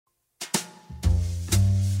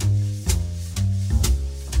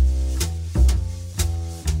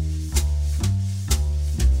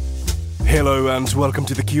Hello and welcome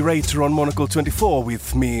to The Curator on Monocle 24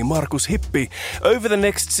 with me, Markus Hippi. Over the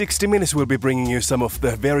next 60 minutes we'll be bringing you some of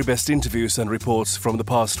the very best interviews and reports from the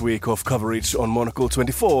past week of coverage on Monocle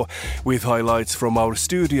 24, with highlights from our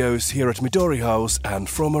studios here at Midori House and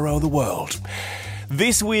from around the world.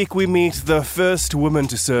 This week we meet the first woman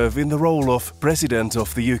to serve in the role of President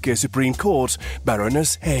of the UK Supreme Court,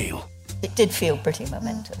 Baroness Hale. It did feel pretty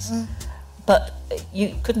momentous. But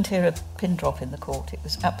you couldn't hear a pin drop in the court. It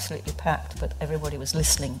was absolutely packed, but everybody was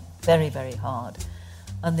listening very, very hard.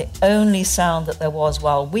 And the only sound that there was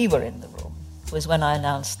while we were in the room was when I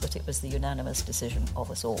announced that it was the unanimous decision of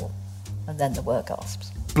us all. And then there were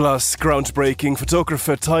gasps. Plus, groundbreaking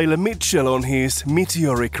photographer Tyler Mitchell on his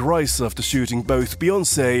meteoric rise after shooting both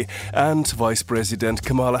Beyoncé and Vice President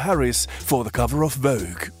Kamala Harris for the cover of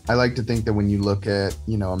Vogue. I like to think that when you look at,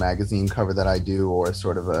 a magazine cover that I do, or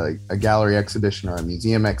sort of a gallery exhibition or a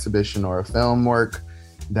museum exhibition or a film work,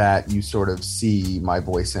 that you sort of see my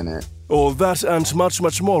voice in it. All that and much,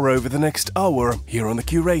 much more over the next hour here on The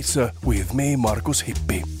Curator with me, Markus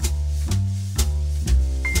Hippi.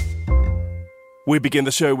 We begin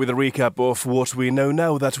the show with a recap of what we know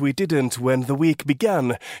now that we didn't when the week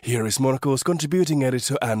began. Here is Monocle's contributing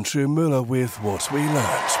editor Andrew Muller with what we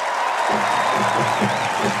learned.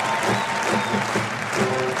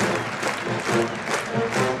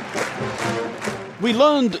 We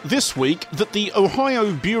learned this week that the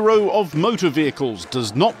Ohio Bureau of Motor Vehicles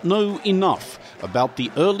does not know enough about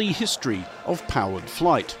the early history of powered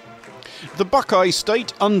flight. The Buckeye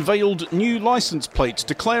State unveiled new license plates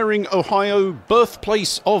declaring Ohio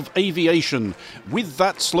birthplace of aviation, with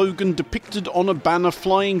that slogan depicted on a banner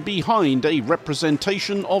flying behind a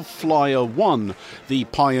representation of Flyer 1, the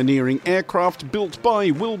pioneering aircraft built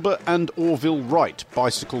by Wilbur and Orville Wright,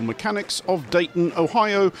 bicycle mechanics of Dayton,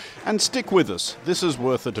 Ohio, and stick with us, this is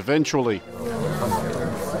worth it eventually.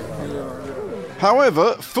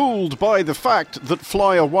 However, fooled by the fact that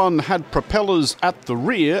Flyer 1 had propellers at the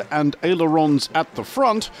rear and ailerons at the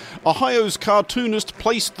front, Ohio's cartoonist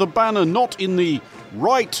placed the banner not in the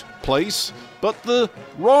right place, but the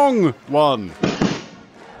wrong one.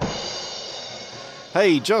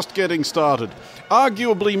 Hey, just getting started.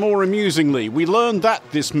 Arguably more amusingly, we learned that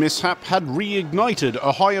this mishap had reignited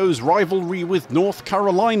Ohio's rivalry with North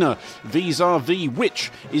Carolina, vis-a-vis which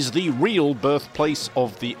is the real birthplace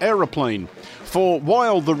of the aeroplane. For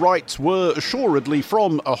while the Wrights were assuredly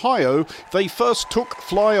from Ohio, they first took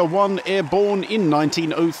Flyer 1 airborne in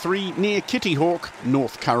 1903 near Kitty Hawk,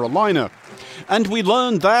 North Carolina. And we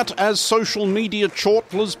learned that, as social media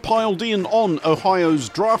chortlers piled in on Ohio's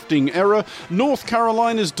drafting error, North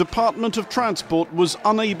Carolina's Department of Transport was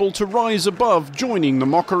unable to rise above joining the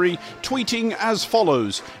mockery, tweeting as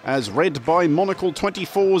follows, as read by Monocle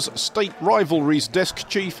 24's State Rivalries desk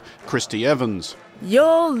chief, Christy Evans.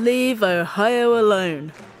 You'll leave Ohio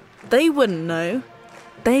alone. They wouldn't know.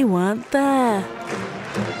 They weren't there.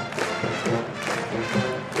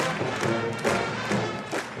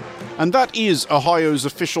 And that is Ohio's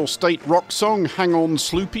official state rock song, Hang On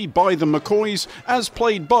Sloopy by the McCoys, as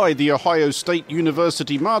played by the Ohio State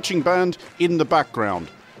University Marching Band in the background.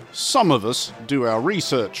 Some of us do our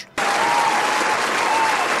research.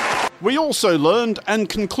 We also learned, and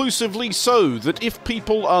conclusively so, that if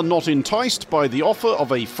people are not enticed by the offer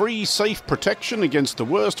of a free, safe protection against the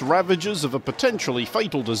worst ravages of a potentially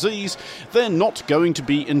fatal disease, they're not going to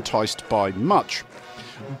be enticed by much.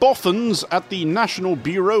 Boffins at the National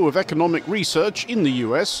Bureau of Economic Research in the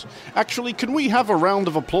US. Actually, can we have a round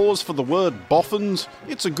of applause for the word boffins?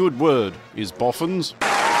 It's a good word, is boffins.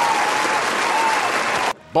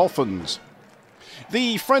 Boffins.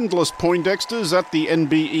 The friendless Poindexters at the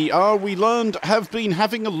NBER, we learned, have been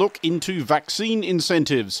having a look into vaccine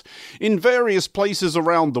incentives. In various places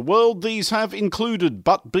around the world, these have included,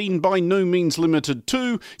 but been by no means limited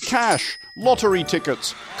to, cash, lottery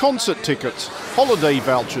tickets, concert tickets, holiday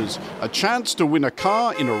vouchers, a chance to win a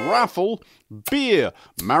car in a raffle, beer,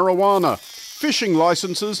 marijuana, fishing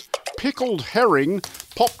licenses, pickled herring,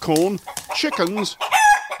 popcorn, chickens,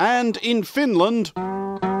 and in Finland,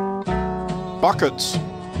 buckets.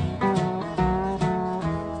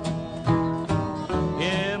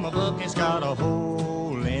 Yeah, my bucket's got a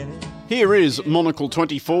hole in it. Here is Monocle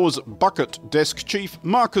 24's bucket desk chief,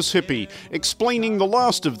 Markus Hippi, explaining the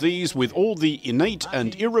last of these with all the innate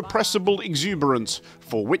and irrepressible exuberance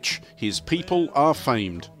for which his people are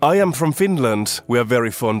famed. I am from Finland. We are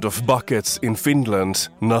very fond of buckets in Finland.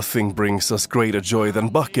 Nothing brings us greater joy than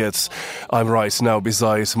buckets. I'm right now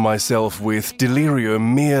beside myself with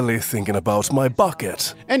delirium merely thinking about my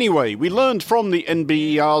bucket. Anyway, we learned from the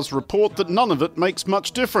NBER's report that none of it makes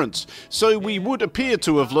much difference, so we would appear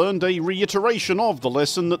to have learned a reiteration of the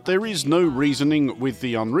lesson that there is no reasoning with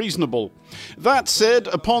the unreasonable. That said,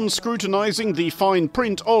 upon scrutinising the fine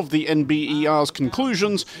print of the NBER's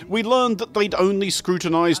conclusions, we learned that they'd only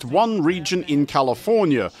scrutinised one region in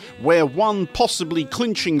California, where one possibly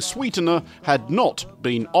clinching sweetener had not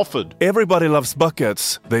been offered. Everybody loves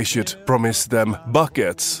buckets. They should promise them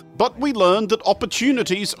buckets. But we learned that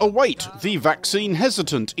opportunities await the vaccine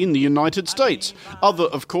hesitant in the United States, other,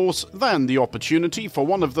 of course, than the opportunity for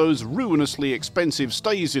one of those ruinously expensive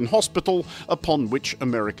stays in hospital upon which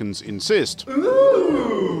Americans insist.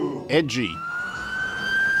 Ooh. Edgy.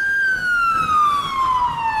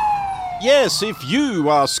 Yes, if you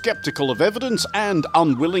are sceptical of evidence and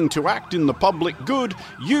unwilling to act in the public good,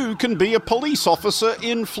 you can be a police officer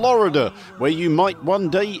in Florida, where you might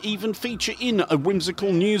one day even feature in a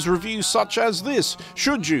whimsical news review such as this,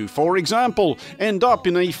 should you, for example, end up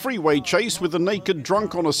in a freeway chase with a naked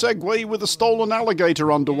drunk on a Segway with a stolen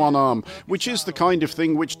alligator under one arm, which is the kind of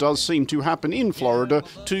thing which does seem to happen in Florida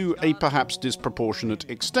to a perhaps disproportionate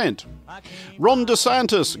extent. Ron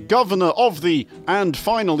DeSantis, governor of the, and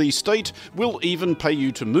finally, state, will even pay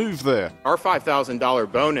you to move there. Our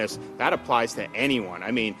 $5,000 bonus, that applies to anyone.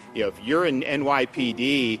 I mean, if you're in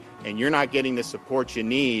NYPD and you're not getting the support you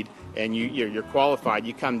need and you're qualified,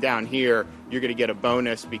 you come down here, you're going to get a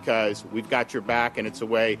bonus because we've got your back, and it's a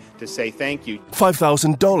way to say thank you.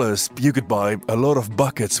 $5,000, you could buy a lot of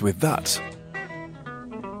buckets with that.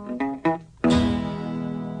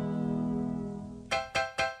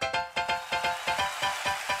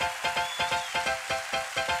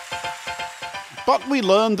 But we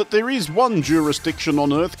learned that there is one jurisdiction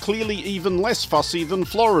on Earth clearly even less fussy than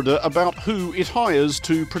Florida about who it hires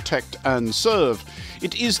to protect and serve.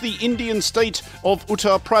 It is the Indian state of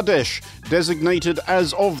Uttar Pradesh, designated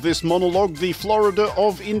as of this monologue the Florida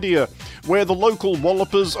of India, where the local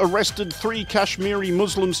wallopers arrested 3 Kashmiri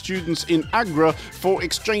Muslim students in Agra for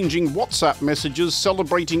exchanging WhatsApp messages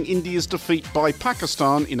celebrating India's defeat by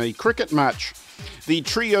Pakistan in a cricket match. The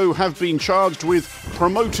trio have been charged with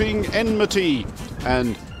promoting enmity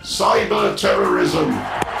and cyber terrorism.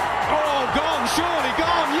 Oh, gone, surely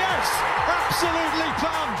gone, yes! Absolutely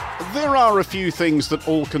plumb! There are a few things that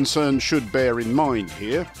all concerned should bear in mind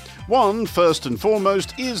here. One, first and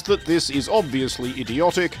foremost, is that this is obviously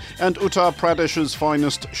idiotic, and Uttar Pradesh's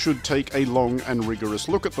finest should take a long and rigorous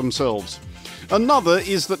look at themselves. Another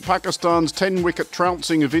is that Pakistan's 10-wicket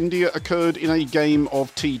trouncing of India occurred in a game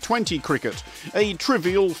of T20 cricket, a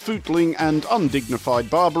trivial, footling and undignified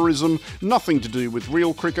barbarism, nothing to do with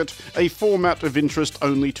real cricket, a format of interest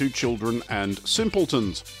only to children and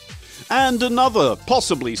simpletons. And another,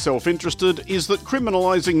 possibly self-interested, is that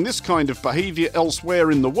criminalising this kind of behaviour elsewhere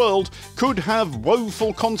in the world could have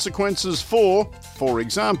woeful consequences for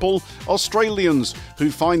example, Australians who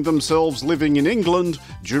find themselves living in England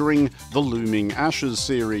during the looming Ashes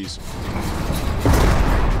series.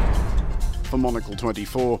 For Monocle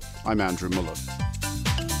 24, I'm Andrew Muller.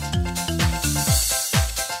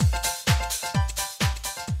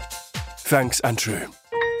 Thanks, Andrew.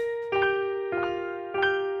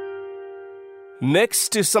 Next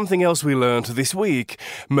to something else we learned this week,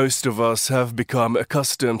 most of us have become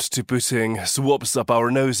accustomed to putting swabs up our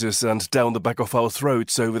noses and down the back of our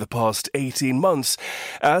throats over the past 18 months,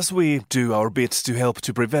 as we do our bit to help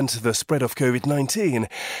to prevent the spread of COVID-19.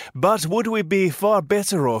 But would we be far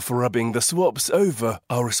better off rubbing the swabs over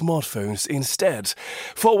our smartphones instead?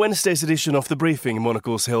 For Wednesday's edition of The Briefing,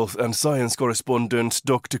 Monocle's health and science correspondent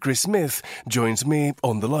Dr. Chris Smith joins me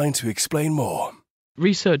on the line to explain more.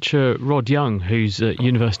 Researcher Rod Young, who's at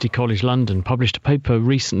University College London, published a paper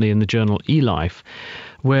recently in the journal eLife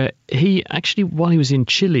where he actually, while he was in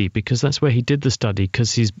Chile, because that's where he did the study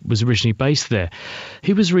because he was originally based there,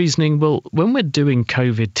 he was reasoning, well, when we're doing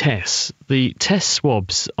COVID tests, the test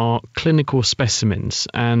swabs are clinical specimens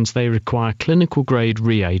and they require clinical grade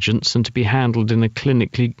reagents and to be handled in a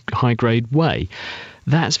clinically high grade way.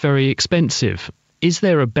 That's very expensive. Is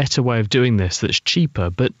there a better way of doing this that's cheaper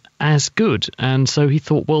but as good? And so he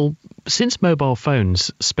thought, well, since mobile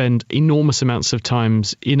phones spend enormous amounts of time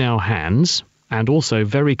in our hands and also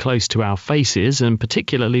very close to our faces and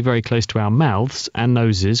particularly very close to our mouths and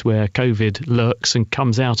noses where COVID lurks and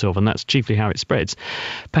comes out of, and that's chiefly how it spreads,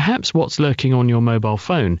 perhaps what's lurking on your mobile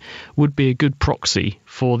phone would be a good proxy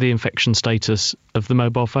for the infection status of the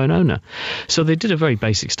mobile phone owner. So they did a very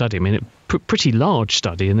basic study. I mean, a pretty large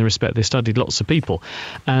study in the respect they studied lots of people.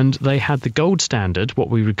 And they had the gold standard, what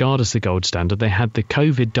we regard as the gold standard. They had the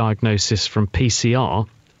COVID diagnosis from PCR,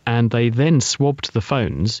 and they then swabbed the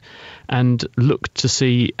phones and looked to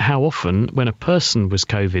see how often, when a person was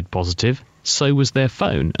COVID positive, so was their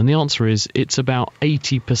phone. And the answer is it's about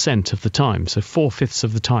 80% of the time. So 4/5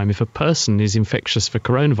 of the time, if a person is infectious for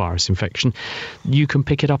coronavirus infection, you can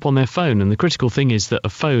pick it up on their phone. And the critical thing is that a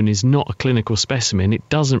phone is not a clinical specimen. It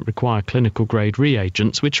doesn't require clinical grade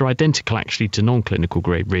reagents, which are identical actually to non-clinical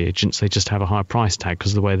grade reagents. They just have a higher price tag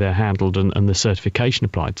because of the way they're handled and the certification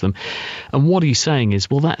applied to them. And what he's saying is,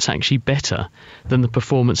 well, that's actually better than the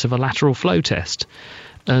performance of a lateral flow test.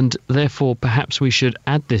 And therefore, perhaps we should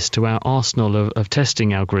add this to our arsenal of testing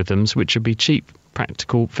algorithms, which would be cheap,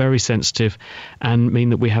 practical, very sensitive, and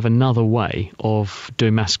mean that we have another way of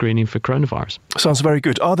doing mass screening for coronavirus. Sounds very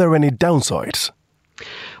good. Are there any downsides?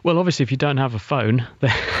 Well, obviously, if you don't have a phone,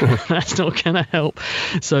 that's not going to help.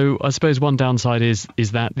 So I suppose one downside is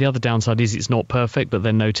that. The other downside is it's not perfect, but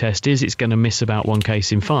then no test is. It's going to miss about one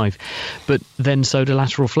case in 5. But then so do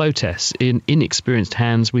lateral flow tests. In inexperienced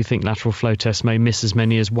hands, we think lateral flow tests may miss as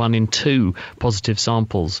many as 1 in 2 positive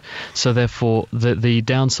samples. So therefore, the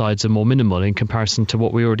downsides are more minimal in comparison to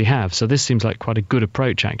what we already have. So this seems like quite a good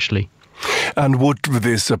approach, actually. And would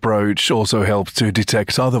this approach also help to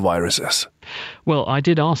detect other viruses? Well, I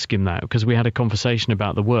did ask him that because we had a conversation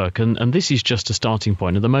about the work, and this is just a starting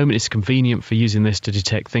point. At the moment, it's convenient for using this to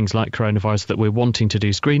detect things like coronavirus that we're wanting to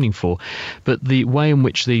do screening for. But the way in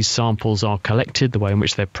which these samples are collected, the way in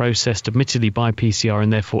which they're processed, admittedly by PCR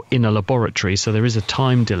and therefore in a laboratory, so there is a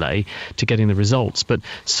time delay to getting the results. But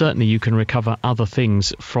certainly you can recover other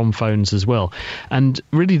things from phones as well. And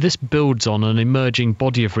really this builds on an emerging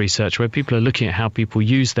body of research where people are looking at how people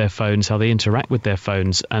use their phones, how they interact with their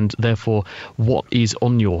phones, and therefore what is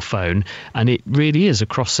on your phone. And it really is a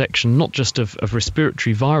cross-section not just of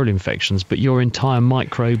respiratory viral infections, but your entire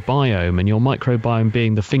microbiome, and your microbiome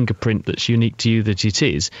being the fingerprint that's unique to you that it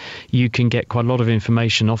is. You can get quite a lot of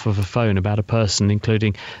information off of a phone about a person,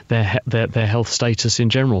 including their health status in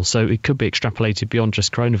general. So it could be extrapolated beyond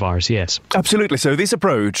just coronavirus, yes. Absolutely. So this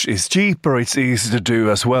approach is cheaper, it's easy to do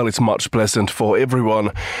as well, it's much pleasant for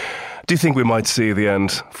everyone. Do you think we might see the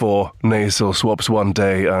end for nasal swabs one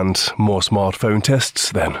day and more smartphone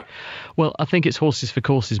tests then? Well, I think it's horses for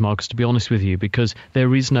courses, Marcus, to be honest with you, because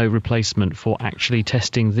there is no replacement for actually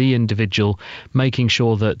testing the individual, making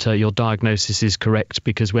sure that your diagnosis is correct,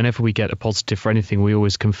 because whenever we get a positive for anything, we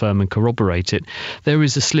always confirm and corroborate it. There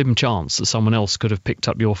is a slim chance that someone else could have picked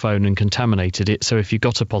up your phone and contaminated it, so if you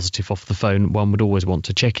got a positive off the phone, one would always want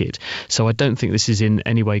to check it. So I don't think this is in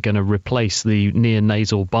any way going to replace the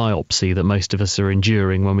near-nasal biopsy that most of us are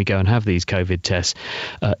enduring when we go and have these COVID tests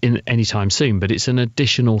in any time soon, but it's an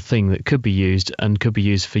additional thing that could be used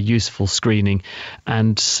for useful screening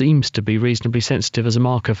and seems to be reasonably sensitive as a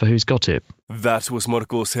marker for who's got it. That was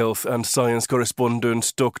Monocle's health and science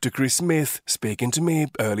correspondent Dr. Chris Smith speaking to me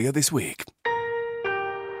earlier this week.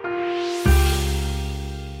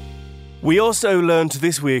 We also learned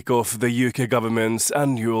this week of the UK government's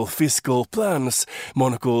annual fiscal plans.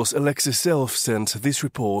 Monocle's Alexis Self sent this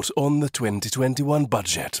report on the 2021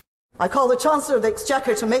 budget. I call the Chancellor of the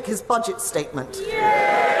Exchequer to make his budget statement.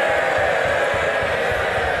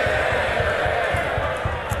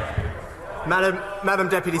 Madam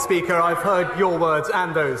Deputy Speaker, I've heard your words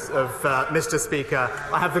and those of Mr. Speaker.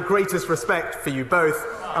 I have the greatest respect for you both,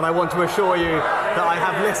 and I want to assure you that I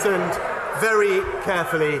have listened very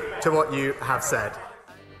carefully to what you have said.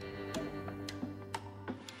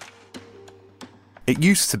 It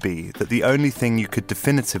used to be that the only thing you could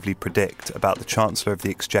definitively predict about the Chancellor of the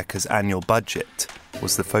Exchequer's annual budget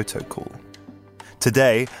was the photo call.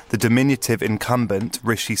 Today, the diminutive incumbent,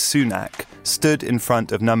 Rishi Sunak, stood in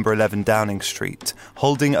front of number 11 Downing Street,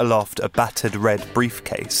 holding aloft a battered red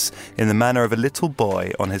briefcase in the manner of a little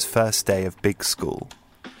boy on his first day of big school.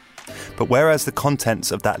 But whereas the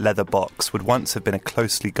contents of that leather box would once have been a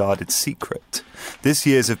closely guarded secret, this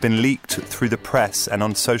year's have been leaked through the press and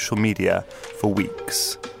on social media for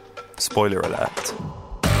weeks. Spoiler alert.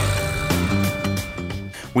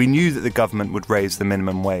 We knew that the government would raise the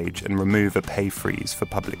minimum wage and remove a pay freeze for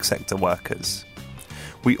public sector workers.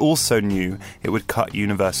 We also knew it would cut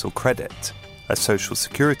universal credit, a social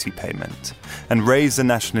security payment, and raise the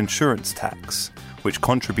national insurance tax, which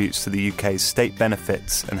contributes to the UK's state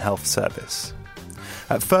benefits and health service.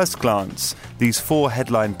 At first glance, these 4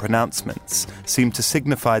 headline pronouncements seem to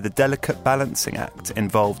signify the delicate balancing act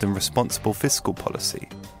involved in responsible fiscal policy.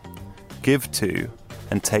 Give 2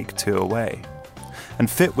 and take 2 away. And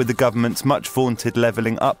fit with the government's much-vaunted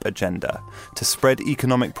levelling up agenda to spread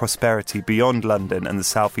economic prosperity beyond London and the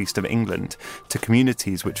southeast of England to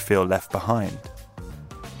communities which feel left behind.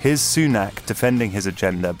 Here's Sunak defending his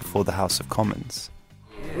agenda before the House of Commons.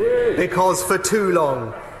 Because for too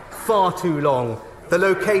long, far too long, The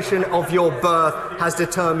location of your birth has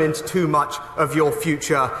determined too much of your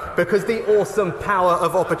future, because the awesome power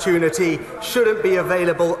of opportunity shouldn't be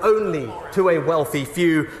available only to a wealthy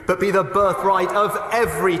few, but be the birthright of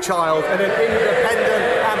every child in an independent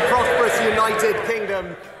and prosperous United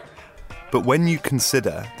Kingdom. But when you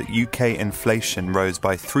consider that UK inflation rose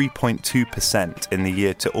by 3.2% in the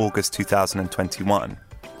year to August 2021,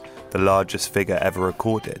 the largest figure ever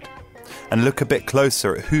recorded, and look a bit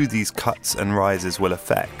closer at who these cuts and rises will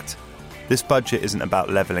affect, this budget isn't about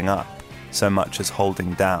levelling up so much as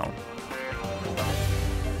holding down.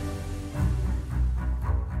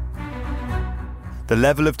 The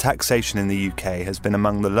level of taxation in the UK has been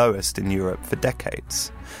among the lowest in Europe for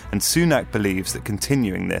decades, and Sunak believes that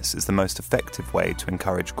continuing this is the most effective way to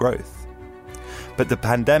encourage growth. But the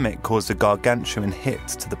pandemic caused a gargantuan hit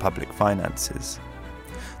to the public finances.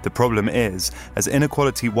 The problem is, as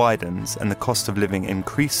inequality widens and the cost of living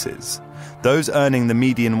increases, those earning the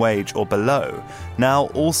median wage or below now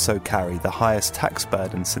also carry the highest tax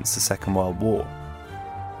burden since the Second World War.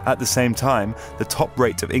 At the same time, the top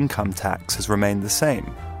rate of income tax has remained the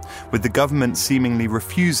same, with the government seemingly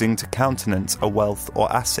refusing to countenance a wealth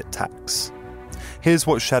or asset tax. Here's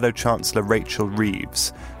what Shadow Chancellor Rachel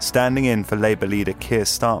Reeves, standing in for Labour leader Keir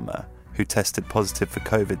Starmer, who tested positive for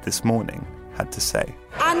COVID this morning, had to say.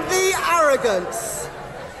 And the arrogance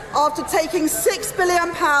after taking £6 billion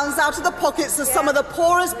out of the pockets of some of the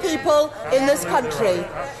poorest people in this country,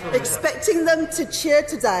 expecting them to cheer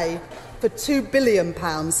today for £2 billion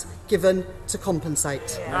given to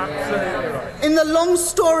compensate. Absolutely. In the long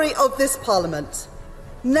story of this Parliament,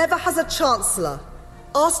 never has a Chancellor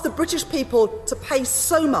asked the British people to pay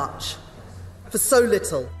so much for so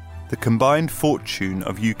little. The combined fortune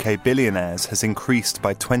of UK billionaires has increased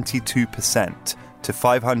by 22% to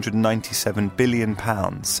 £597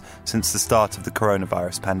 billion since the start of the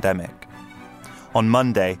coronavirus pandemic. On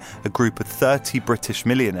Monday, a group of 30 British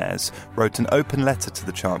millionaires wrote an open letter to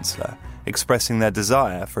the Chancellor expressing their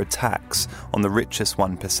desire for a tax on the richest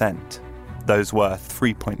 1%, those worth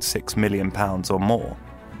 £3.6 million or more,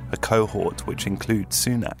 a cohort which includes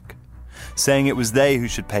Sunak, saying it was they who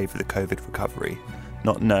should pay for the COVID recovery,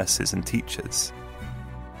 not nurses and teachers.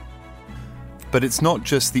 But it's not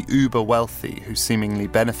just the uber-wealthy who seemingly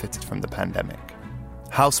benefited from the pandemic.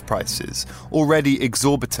 House prices, already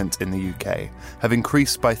exorbitant in the UK, have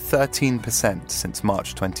increased by 13% since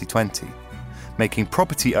March 2020, making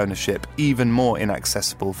property ownership even more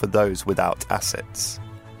inaccessible for those without assets.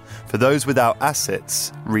 For those without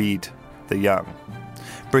assets, read the young.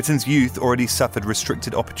 Britain's youth already suffered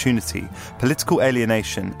restricted opportunity, political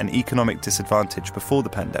alienation and economic disadvantage before the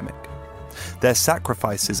pandemic. Their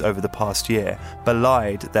sacrifices over the past year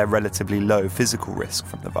belied their relatively low physical risk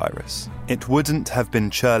from the virus. It wouldn't have been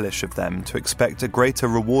churlish of them to expect a greater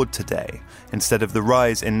reward today, instead of the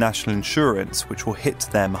rise in national insurance which will hit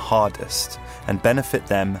them hardest and benefit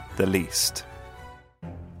them the least.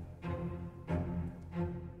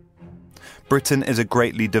 Britain is a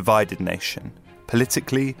greatly divided nation,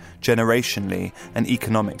 politically, generationally, and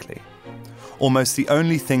economically. Almost the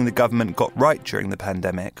only thing the government got right during the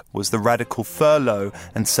pandemic was the radical furlough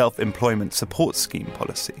and self-employment support scheme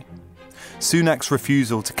policy. Sunak's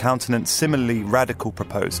refusal to countenance similarly radical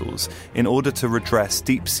proposals in order to redress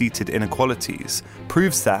deep-seated inequalities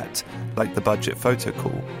proves that, like the budget photo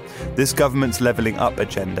call, this government's levelling up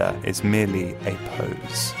agenda is merely a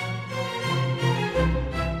pose.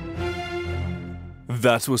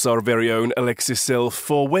 That was our very own Alexis Self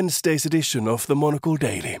for Wednesday's edition of the Monocle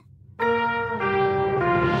Daily.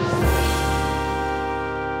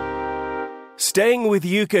 Staying with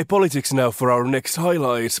UK politics now for our next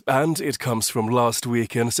highlight, and it comes from last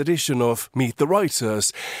weekend's edition of Meet the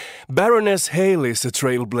Writers. Baroness Hale is a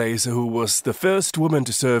trailblazer who was the first woman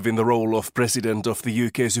to serve in the role of President of the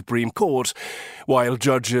UK Supreme Court. While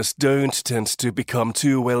judges don't tend to become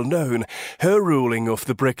too well known, her ruling of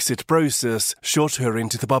the Brexit process shot her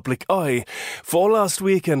into the public eye. For last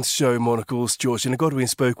weekend's show, Monocle's Georgina Godwin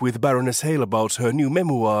spoke with Baroness Hale about her new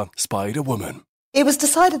memoir, Spider Woman. It was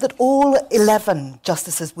decided that all 11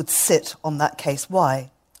 justices would sit on that case.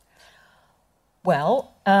 Why?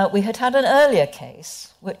 Well, we had an earlier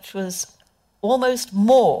case which was almost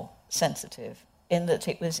more sensitive in that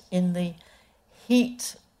it was in the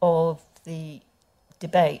heat of the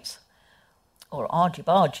debate, or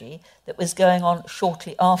argy-bargy, that was going on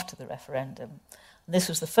shortly after the referendum. And this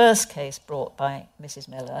was the first case brought by Mrs.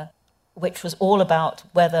 Miller, which was all about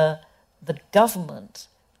whether the government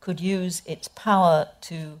could use its power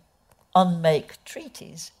to unmake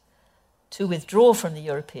treaties to withdraw from the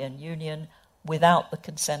European Union without the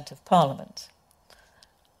consent of Parliament.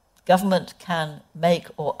 Government can make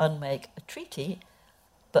or unmake a treaty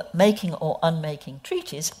But making or unmaking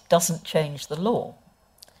treaties doesn't change the law.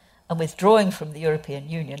 And withdrawing from the European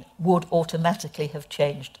Union would automatically have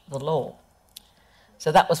changed the law.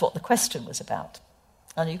 So that was what the question was about.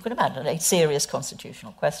 And you can imagine a serious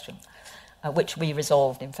constitutional question, which we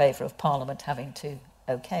resolved in favour of Parliament having to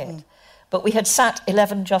okay it. But we had sat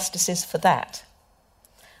 11 justices for that.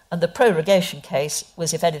 And the prorogation case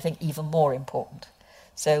was, if anything, even more important.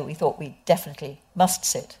 So we thought we definitely must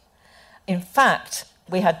sit. In fact,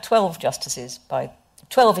 we had 12 justices.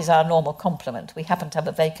 12 is our normal complement. We happen to have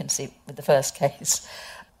a vacancy with the first case.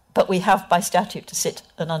 But we have, by statute, to sit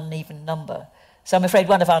an uneven number. So I'm afraid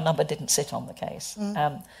one of our number didn't sit on the case.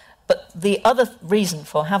 But the other reason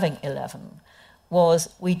for having 11 was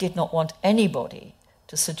we did not want anybody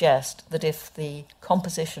to suggest that if the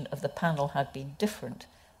composition of the panel had been different,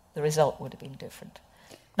 the result would have been different.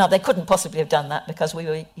 Now, they couldn't possibly have done that because we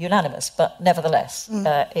were unanimous, but nevertheless,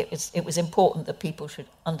 it was important that people should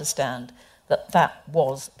understand that that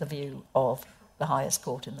was the view of the highest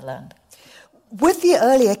court in the land. With the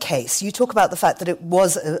earlier case, you talk about the fact that it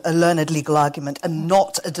was a learned legal argument and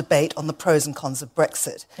not a debate on the pros and cons of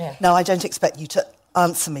Brexit. Yeah. Now, I don't expect you to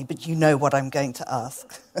answer me, but you know what I'm going to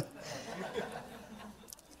ask.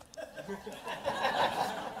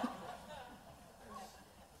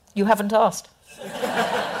 You haven't asked.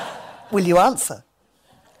 Will you answer?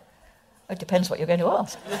 It depends what you're going to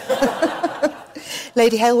ask.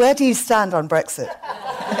 Lady Hale, where do you stand on Brexit?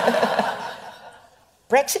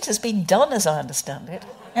 Brexit has been done, as I understand it.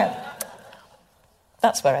 Yeah.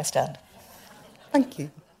 That's where I stand. Thank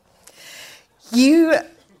you. You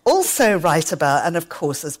also write about, and of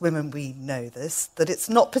course, as women we know this, that it's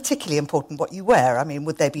not particularly important what you wear. I mean,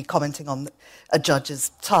 would they be commenting on a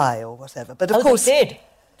judge's tie or whatever? But of course... They did.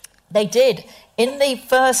 They did. In the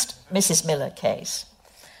first Mrs. Miller case,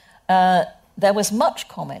 there was much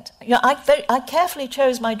comment. You know, I carefully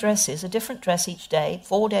chose my dresses, a different dress each day,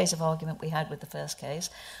 4 days of argument we had with the first case,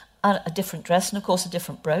 and a different dress, and of course a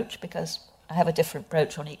different brooch, because I have a different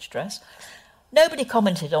brooch on each dress. Nobody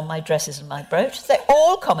commented on my dresses and my brooch. They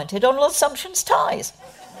all commented on Lord Sumption's ties.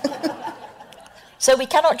 So we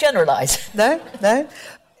cannot generalise. No.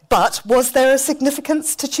 But was there a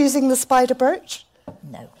significance to choosing the spider brooch?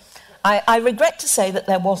 No. I regret to say that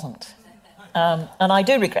there wasn't. And I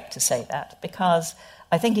do regret to say that, because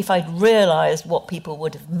I think if I'd realised what people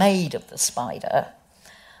would have made of the spider,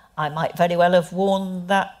 I might very well have worn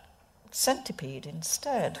that centipede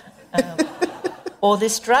instead. Or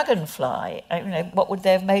this dragonfly. What would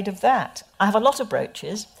they have made of that? I have a lot of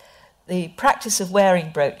brooches. The practice of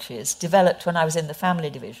wearing brooches developed when I was in the family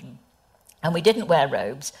division. And we didn't wear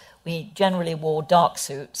robes. We generally wore dark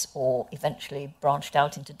suits or eventually branched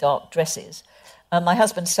out into dark dresses. And my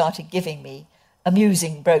husband started giving me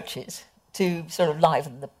amusing brooches to sort of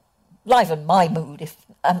liven my mood,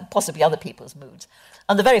 and possibly other people's moods.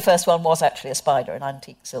 And the very first one was actually a spider, an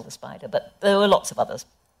antique silver spider, but there were lots of others,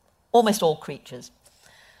 almost all creatures.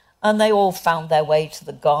 And they all found their way to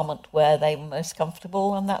the garment where they were most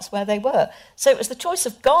comfortable, and that's where they were. So it was the choice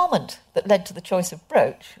of garment that led to the choice of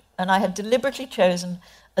brooch, and I had deliberately chosen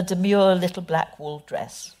a demure little black wool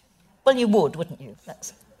dress. Well, you would, wouldn't you?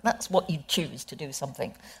 That's what you'd choose to do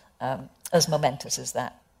something as momentous as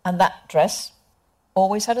that. And that dress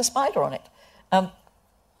always had a spider on it.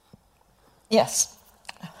 Yes.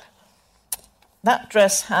 That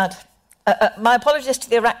dress had... my apologies to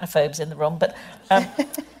the arachnophobes in the room, but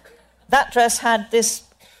that dress had this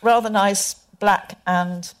rather nice black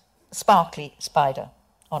and sparkly spider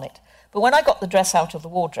on it. But when I got the dress out of the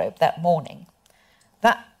wardrobe that morning,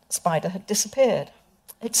 that spider had disappeared.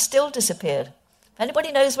 It's still disappeared. If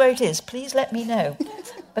anybody knows where it is, please let me know,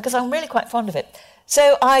 because I'm really quite fond of it.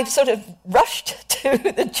 So I sort of rushed to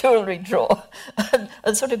the jewellery drawer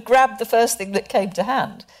and sort of grabbed the first thing that came to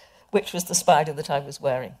hand, which was the spider that I was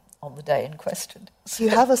wearing on the day in question. So you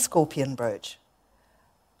have a scorpion brooch?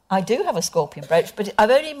 I do have a scorpion brooch, but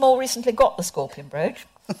I've only more recently got the scorpion brooch.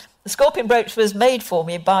 The scorpion brooch was made for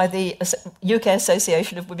me by the UK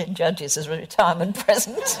Association of Women Judges as a retirement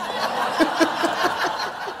present.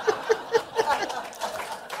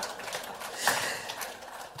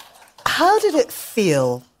 How did it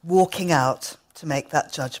feel walking out to make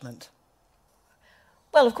that judgment?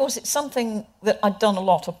 Well, of course, it's something that I'd done a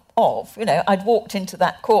lot of. You know, I'd walked into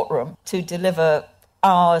that courtroom to deliver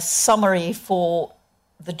our summary for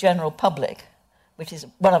the general public, which is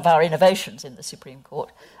one of our innovations in the Supreme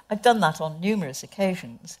Court. I'd done that on numerous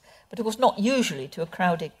occasions, but it was not usually to a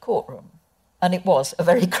crowded courtroom. And it was a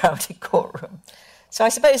very crowded courtroom. So I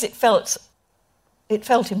suppose it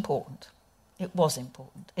felt important. It was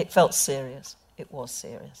important. It felt serious. It was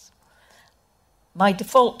serious. My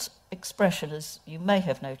default expression, as you may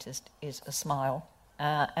have noticed, is a smile.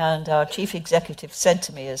 And our chief executive said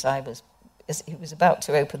to me as he was about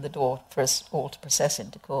to open the door for us all to process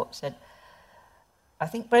into court, said, "I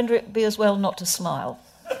think, Brenda, it'd be as well not to smile."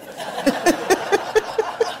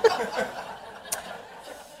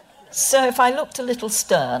 So if I looked a little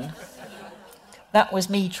stern, that was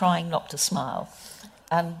me trying not to smile.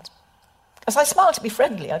 And as I smile to be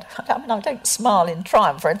friendly, I don't smile in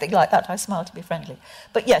triumph or anything like that. I smile to be friendly.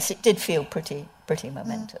 But yes, it did feel pretty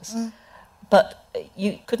momentous. But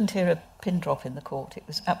you couldn't hear a pin drop in the court. It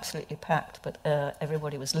was absolutely packed, but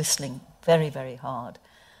everybody was listening very, very hard.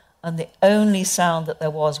 And the only sound that there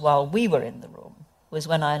was while we were in the room was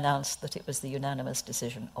when I announced that it was the unanimous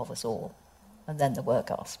decision of us all. And then there were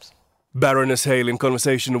gasps. Baroness Hale in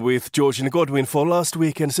conversation with Georgina Godwin for last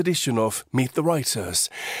weekend's edition of Meet the Writers.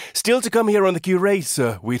 Still to come here on The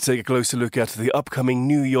Curator, we take a closer look at the upcoming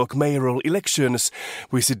New York mayoral elections.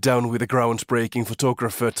 We sit down with the groundbreaking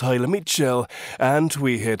photographer Tyler Mitchell, and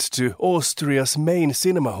we head to Austria's main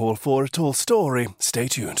cinema hall for a tall story. Stay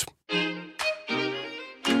tuned.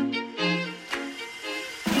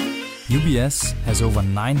 UBS has over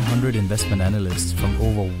 900 investment analysts from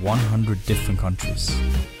over 100 different countries.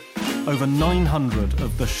 Over 900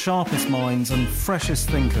 of the sharpest minds and freshest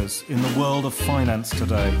thinkers in the world of finance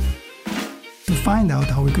today. To find out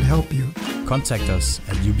how we could help you, contact us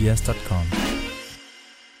at ubs.com.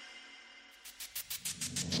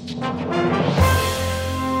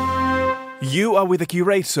 You are with The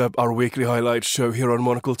Curator, our weekly highlight show here on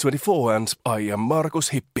Monocle 24, and I am Markus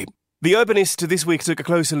Hippi. The Urbanist this week took a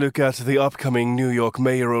closer look at the upcoming New York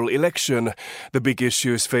mayoral election, the big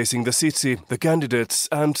issues facing the city, the candidates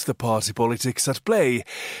and the party politics at play.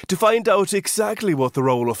 To find out exactly what the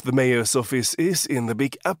role of the mayor's office is in the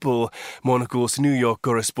Big Apple, Monocle's New York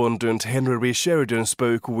correspondent Henry B. Sheridan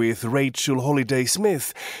spoke with Rachel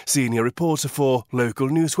Holiday-Smith, senior reporter for local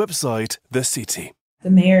news website The City. The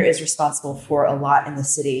mayor is responsible for a lot in the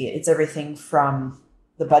city. It's everything from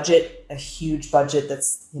the budget, a huge budget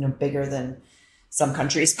that's bigger than some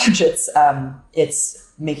countries' budgets.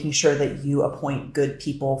 It's making sure that you appoint good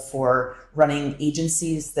people for running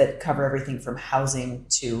agencies that cover everything from housing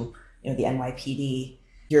to the NYPD.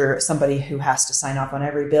 You're somebody who has to sign off on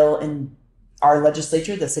every bill in our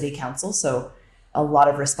legislature, the city council. So a lot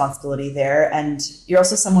of responsibility there. And you're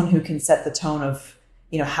also someone who can set the tone of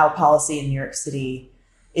how policy in New York City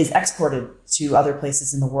is exported to other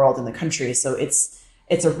places in the world, in the country. So it's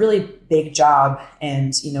a really big job,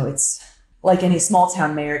 and it's like any small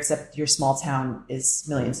town mayor, except your small town is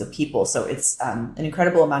millions of people. So it's an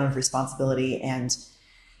incredible amount of responsibility. And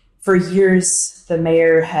for years, the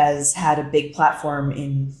mayor has had a big platform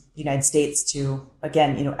in the United States to,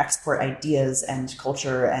 again, export ideas and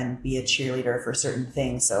culture and be a cheerleader for certain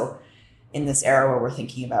things. So in this era where we're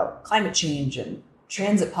thinking about climate change and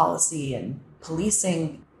transit policy and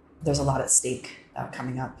policing, there's a lot at stake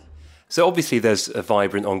coming up. So obviously there's a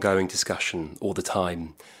vibrant ongoing discussion all the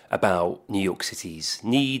time about New York City's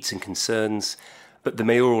needs and concerns, but the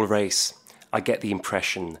mayoral race, I get the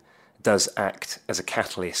impression, does act as a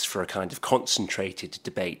catalyst for a kind of concentrated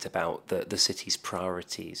debate about the city's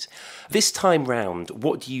priorities. This time round,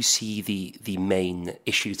 what do you see the main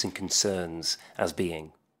issues and concerns as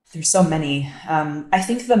being? There's so many. I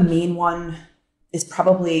think the main one is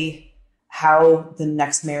probably how the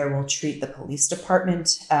next mayor will treat the police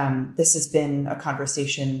department. This has been a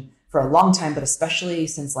conversation for a long time, but especially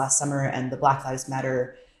since last summer and the Black Lives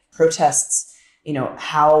Matter protests.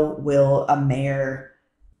 How will a mayor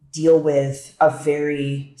deal with a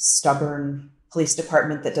very stubborn police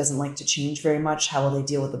department that doesn't like to change very much? How will they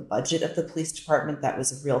deal with the budget of the police department? That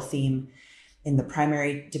was a real theme in the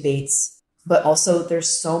primary debates. But also there's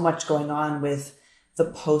so much going on with the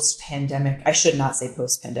post-pandemic, I should not say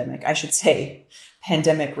post-pandemic, I should say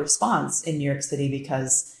pandemic response in New York City,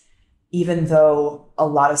 because even though a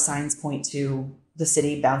lot of signs point to the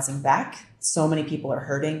city bouncing back, so many people are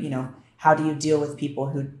hurting. How do you deal with people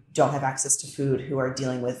who don't have access to food, who are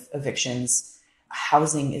dealing with evictions?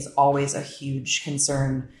 Housing is always a huge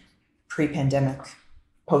concern pre-pandemic,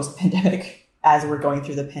 post-pandemic, as we're going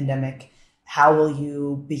through the pandemic. How will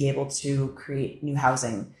you be able to create new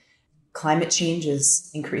housing? Climate change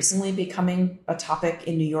is increasingly becoming a topic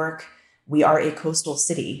in New York. We are a coastal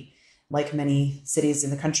city. Like many cities in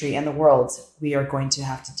the country and the world, we are going to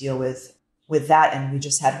have to deal with that. And we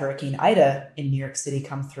just had Hurricane Ida in New York City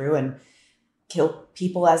come through and kill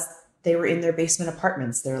people as they were in their basement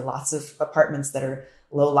apartments. There are lots of apartments that are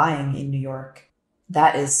low-lying in New York.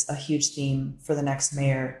 That is a huge theme for the next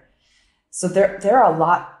mayor. So there are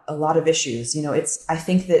a lot of issues. I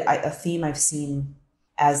think that a theme I've seen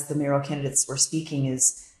as the mayoral candidates were speaking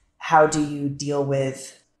is How do you deal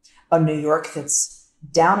with a New York that's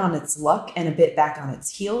down on its luck and a bit back on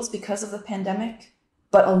its heels because of the pandemic?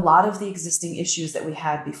 But a lot of the existing issues that we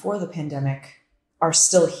had before the pandemic are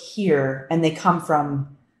still here, and they come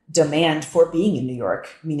from demand for being in New York,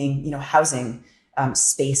 meaning, housing,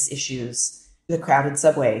 space issues, the crowded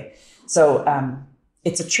subway. So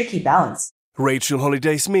it's a tricky balance. Rachel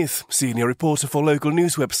Holiday-Smith, senior reporter for local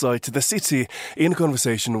news website The City, in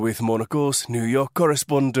conversation with Monocle's New York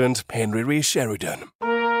correspondent Henry Rees Sheridan.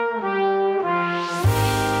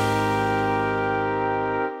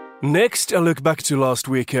 Next, a look back to last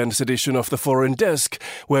weekend's edition of the Foreign Desk,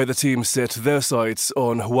 where the team set their sights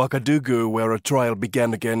on Ouagadougou, where a trial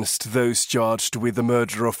began against those charged with the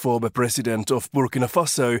murder of former president of Burkina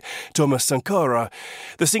Faso, Thomas Sankara.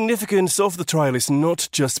 The significance of the trial is not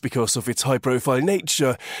just because of its high-profile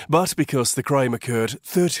nature, but because the crime occurred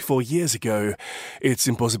 34 years ago. It's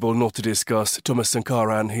impossible not to discuss Thomas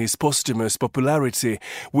Sankara and his posthumous popularity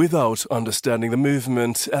without understanding the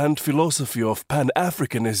movement and philosophy of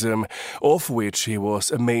Pan-Africanism, of which he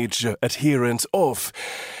was a major adherent of.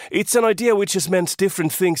 It's an idea which has meant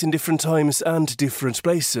different things in different times and different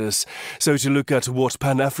places. So to look at what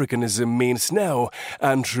Pan-Africanism means now,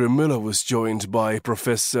 Andrew Muller was joined by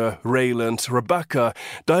Professor Rayland Rabaka,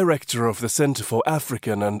 Director of the Center for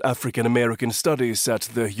African and African American Studies at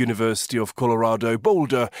the University of Colorado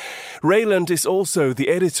Boulder. Rayland is also the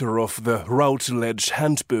editor of the Routledge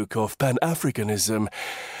Handbook of Pan-Africanism.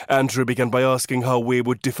 Andrew began by asking how we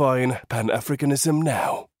would define Pan-Africanism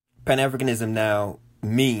now. Pan-Africanism now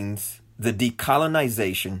means the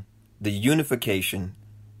decolonization, the unification,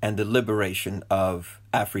 and the liberation of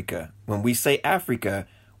Africa. When we say Africa,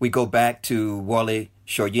 we go back to Wole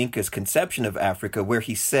Soyinka's conception of Africa, where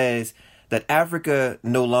he says that Africa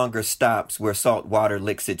no longer stops where salt water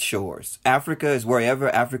licks its shores. Africa is wherever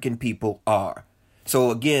African people are. So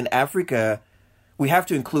again, Africa, we have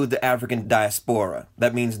to include the African diaspora.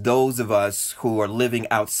 That means those of us who are living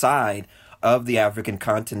outside of the African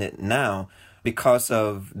continent now because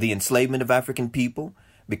of the enslavement of African people,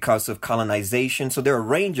 because of colonization. So there are a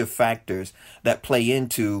range of factors that play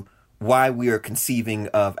into why we are conceiving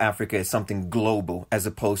of Africa as something global as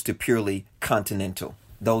opposed to purely continental.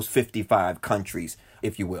 Those 55 countries,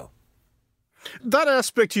 if you will. That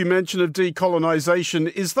aspect you mentioned of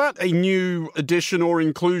decolonization, is that a new addition or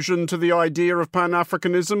inclusion to the idea of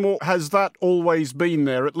Pan-Africanism, or has that always been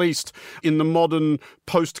there, at least in the modern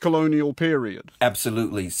post-colonial period?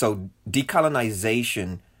 Absolutely. So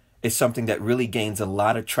decolonization is something that really gains a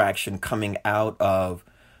lot of traction coming out of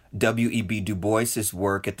W.E.B. Du Bois's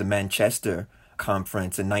work at the Manchester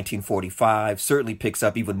Conference in 1945, certainly picks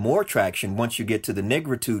up even more traction once you get to the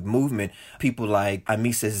Negritude movement. People like Aimé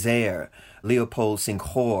Césaire, Leopold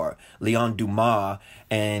Senghor, Leon Dumas,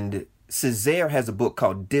 and Césaire has a book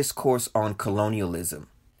called Discourse on Colonialism.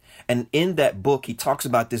 And in that book, he talks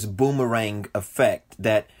about this boomerang effect,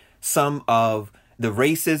 that some of the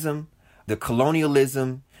racism, the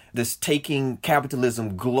colonialism, this taking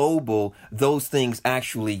capitalism global, those things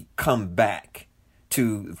actually come back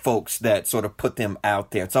to folks that sort of put them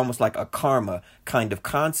out there. It's almost like a karma kind of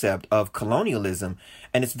concept of colonialism.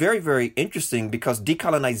 And it's very, very interesting because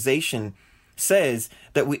decolonization says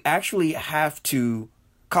that we actually have to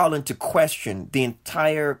call into question the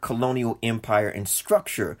entire colonial empire and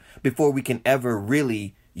structure before we can ever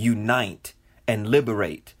really unite and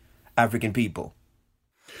liberate African people.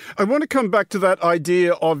 I want to come back to that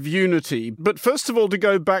idea of unity, but first of all, to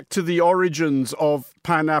go back to the origins of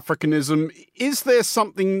Pan-Africanism, is there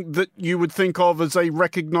something that you would think of as a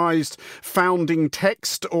recognised founding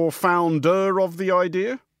text or founder of the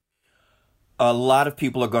idea? A lot of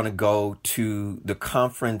people are going to go to the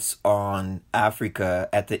Conference on Africa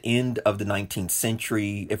at the end of the 19th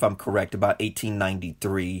century, if I'm correct, about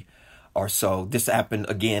 1893. Or so. This happened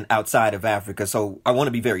again outside of Africa. So I want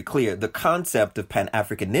to be very clear. The concept of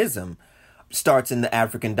Pan-Africanism starts in the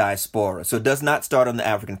African diaspora. So it does not start on the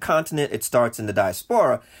African continent. It starts in the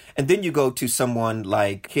diaspora. And then you go to someone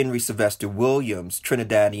like Henry Sylvester Williams,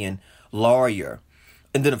 Trinidadian lawyer.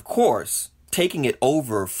 And then, of course, taking it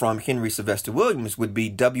over from Henry Sylvester Williams would be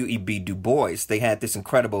W.E.B. Du Bois. They had this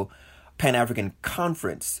incredible Pan-African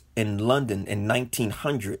conference in London in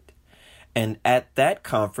 1900. And at that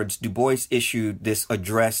conference, Du Bois issued this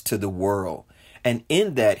address to the world. And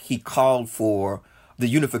in that, he called for the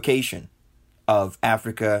unification of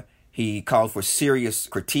Africa. He called for serious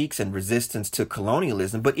critiques and resistance to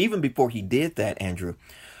colonialism. But even before he did that, Andrew,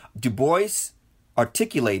 Du Bois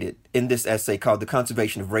articulated in this essay called The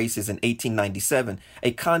Conservation of Races in 1897,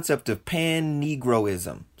 a concept of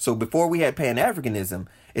pan-Negroism. So before we had Pan-Africanism,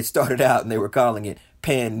 it started out and they were calling it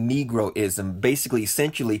Pan-Negroism, basically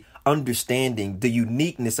essentially understanding the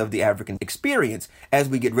uniqueness of the African experience as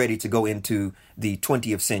we get ready to go into the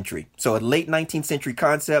 20th century. So a late 19th century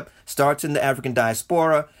concept starts in the African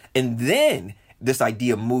diaspora, and then this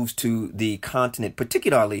idea moves to the continent,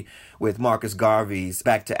 particularly with Marcus Garvey's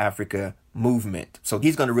Back to Africa movement. So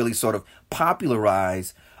he's going to really sort of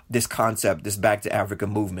popularize this concept, this Back to Africa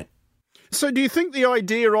movement. So do you think the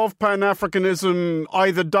idea of Pan-Africanism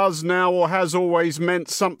either does now or has always meant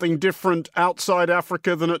something different outside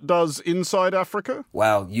Africa than it does inside Africa?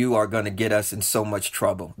 Wow, you are going to get us in so much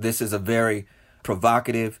trouble. This is a very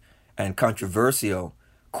provocative and controversial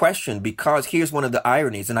question, because here's one of the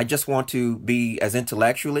ironies, and I just want to be as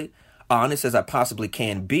intellectually honest as I possibly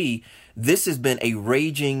can be. This has been a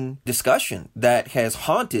raging discussion that has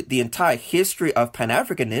haunted the entire history of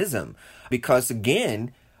Pan-Africanism, because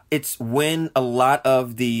again, it's when a lot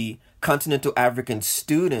of the continental African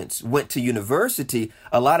students went to university,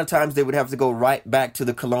 a lot of times they would have to go right back to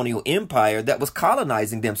the colonial empire that was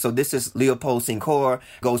colonizing them. So this is Leopold Senghor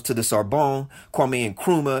goes to the Sorbonne, Kwame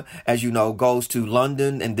Nkrumah, as you know, goes to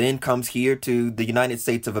London and then comes here to the United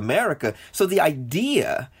States of America. So the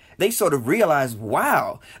idea, they sort of realized,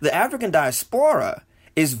 wow, the African diaspora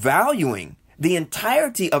is valuing the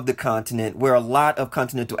entirety of the continent, where a lot of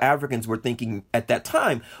continental Africans were thinking at that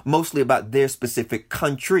time mostly about their specific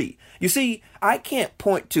country. You see, I can't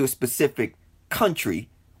point to a specific country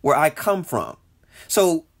where I come from.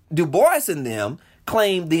 So Du Bois and them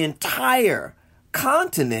claim the entire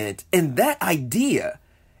continent, and that idea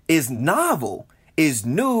is novel, is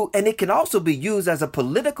new, and it can also be used as a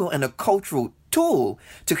political and a cultural tool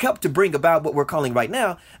to help to bring about what we're calling right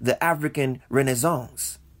now the African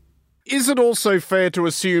Renaissance. Is it also fair to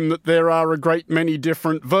assume that there are a great many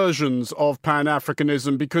different versions of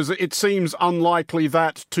Pan-Africanism? Because it seems unlikely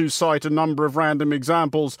that, to cite a number of random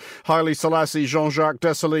examples, Haile Selassie, Jean-Jacques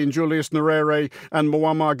Dessalines, Julius Nyerere and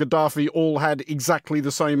Muammar Gaddafi all had exactly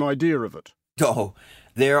the same idea of it. Oh,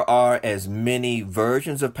 there are as many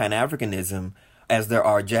versions of Pan-Africanism as there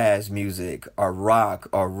are jazz music or rock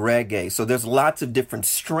or reggae. So there's lots of different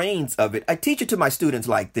strains of it. I teach it to my students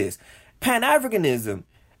like this. Pan-Africanism,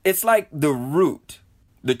 it's like the root,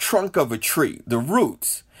 the trunk of a tree, the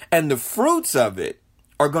roots, and the fruits of it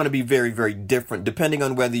are going to be very, very different depending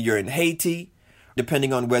on whether you're in Haiti,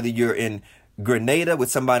 depending on whether you're in Grenada with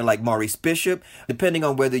somebody like Maurice Bishop, depending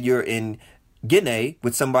on whether you're in Guinea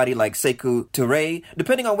with somebody like Sekou Touré,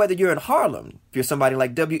 depending on whether you're in Harlem, if you're somebody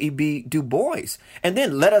like W.E.B. Du Bois. And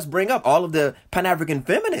then let us bring up all of the Pan-African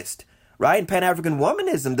feminists, right? And Pan-African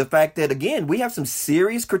womanism, the fact that, again, we have some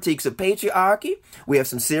serious critiques of patriarchy. We have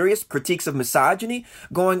some serious critiques of misogyny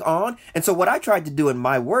going on. And so what I tried to do in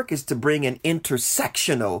my work is to bring an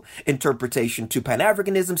intersectional interpretation to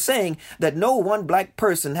Pan-Africanism, saying that no one black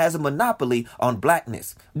person has a monopoly on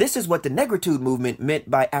blackness. This is what the Negritude movement meant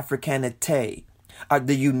by Africanité,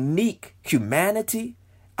 the unique humanity,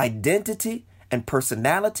 identity, and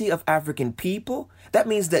personality of African people. That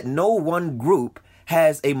means that no one group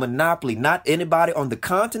has a monopoly, not anybody on the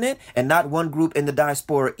continent and not one group in the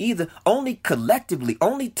diaspora either. Only collectively,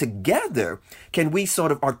 only together can we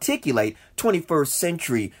sort of articulate 21st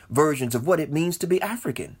century versions of what it means to be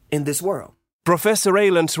African in this world. Professor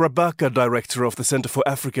Aylan Rabaka, Director of the Center for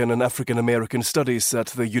African and African American Studies at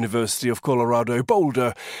the University of Colorado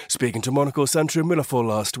Boulder, speaking to Monocle's Andrew Miller for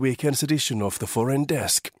last weekend's edition of The Foreign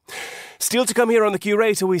Desk. Still to come here on The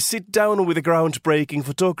Curator, we sit down with the groundbreaking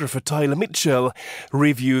photographer Tyler Mitchell,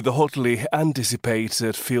 review the hotly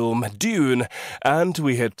anticipated film Dune, and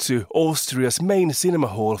we head to Austria's main cinema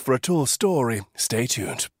hall for a tall story. Stay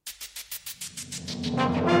tuned.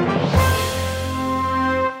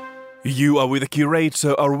 You are with The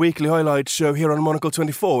Curator, our weekly highlight show here on Monocle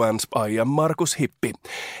 24, and I am Markus Hippi.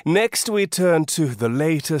 Next, we turn to the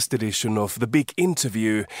latest edition of The Big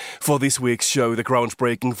Interview. For this week's show, the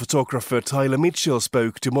groundbreaking photographer Tyler Mitchell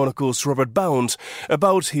spoke to Monocle's Robert Bound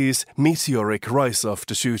about his meteoric rise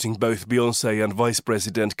after shooting both Beyoncé and Vice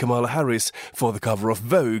President Kamala Harris for the cover of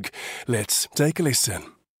Vogue. Let's take a listen.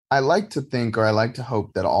 I like to think, or I like to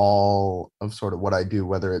hope, that all of sort of what I do,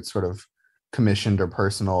 whether it's sort of commissioned or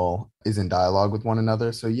personal, is in dialogue with one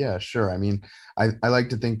another. So yeah, sure. I mean, I like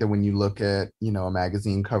to think that when you look at, a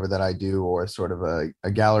magazine cover that I do, or sort of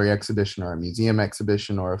a gallery exhibition or a museum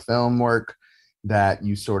exhibition or a film work, that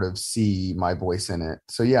you sort of see my voice in it.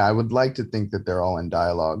 So yeah, I would like to think that they're all in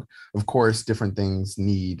dialogue. Of course, different things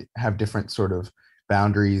have different sort of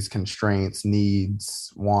boundaries, constraints,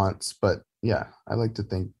 needs, wants. But yeah, I like to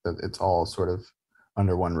think that it's all sort of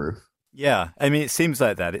under one roof. Yeah, I mean, it seems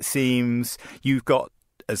like that. It seems you've got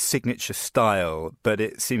a signature style, but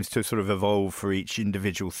it seems to sort of evolve for each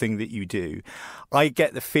individual thing that you do. I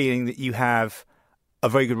get the feeling that you have a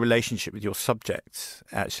very good relationship with your subjects,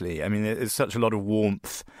 actually. I mean, there's such a lot of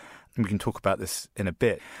warmth, and we can talk about this in a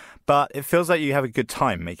bit. But it feels like you have a good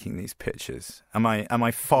time making these pictures. Am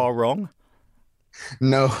I far wrong?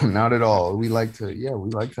 No, not at all. We like to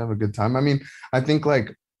have a good time. I mean, I think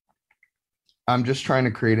like I'm just trying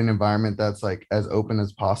to create an environment that's like as open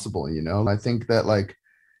as possible, you know? I think that like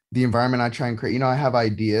the environment I try and create, you know, I have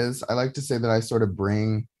ideas. I like to say that I sort of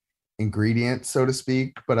bring ingredients, so to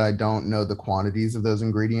speak, but I don't know the quantities of those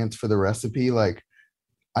ingredients for the recipe. Like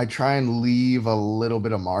I try and leave a little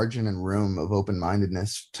bit of margin and room of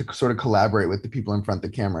open-mindedness to sort of collaborate with the people in front of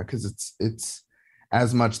the camera, because it's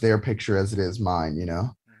as much their picture as it is mine, you know?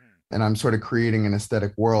 And I'm sort of creating an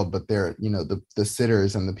aesthetic world, but they're, you know, the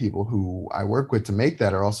sitters and the people who I work with to make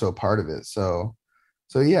that are also a part of it. So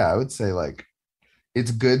yeah, I would say like,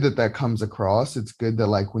 it's good that comes across. It's good that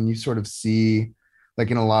like when you sort of see, like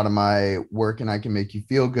in a lot of my work, and I Can Make You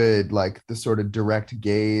Feel Good, like the sort of direct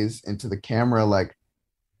gaze into the camera, like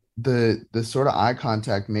the sort of eye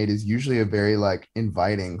contact made is usually a very like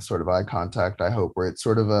inviting sort of eye contact, I hope, where it's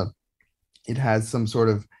sort of it has some sort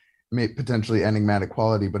of potentially enigmatic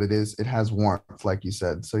quality, but it has warmth, like you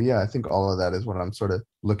said. So yeah, I think all of that is what I'm sort of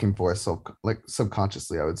looking for. So like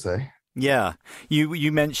subconsciously, I would say. Yeah.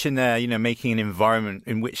 You mentioned there, you know, making an environment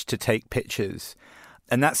in which to take pictures.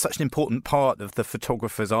 And that's such an important part of the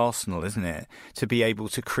photographer's arsenal, isn't it? To be able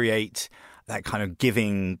to create that kind of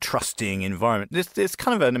giving, trusting environment. There's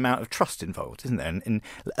kind of an amount of trust involved, isn't there? In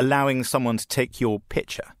allowing someone to take your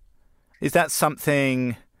picture. Is that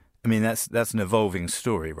something... I mean, that's an evolving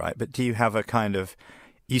story, right? But do you have a kind of...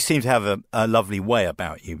 You seem to have a lovely way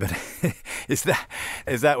about you, but is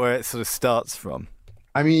that where it sort of starts from?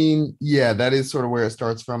 I mean, yeah, that is sort of where it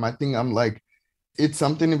starts from. I think I'm like, it's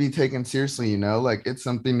something to be taken seriously, you know? Like, it's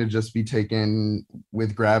something to just be taken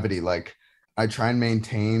with gravity. Like, I try and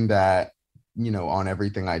maintain that, you know, on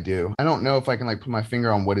everything I do. I don't know if I can like put my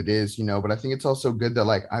finger on what it is, you know, but I think it's also good that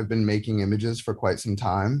like I've been making images for quite some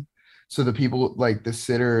time. So the people, like the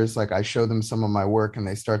sitters, like I show them some of my work and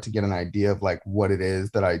they start to get an idea of like what it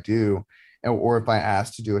is that I do. Or if I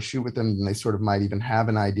ask to do a shoot with them, then they sort of might even have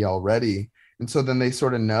an idea already. And so then they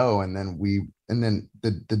sort of know, and then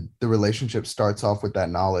the relationship starts off with that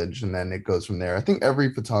knowledge, and then it goes from there. I think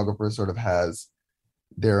every photographer sort of has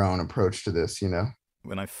their own approach to this, you know?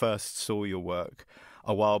 When I first saw your work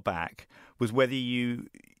a while back was whether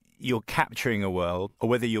you're capturing a world or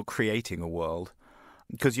whether you're creating a world.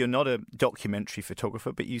 Because you're not a documentary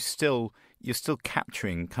photographer, but you're still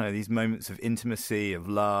capturing kind of these moments of intimacy, of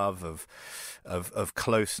love, of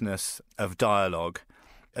closeness, of dialogue.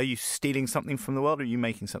 Are you stealing something from the world, or are you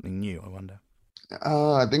making something new, I wonder?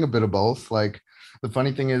 I think a bit of both. Like the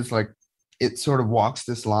funny thing is, like it sort of walks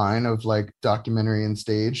this line of like documentary and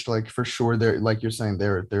staged. Like for sure, there, like you're saying,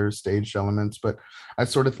 there are staged elements, but I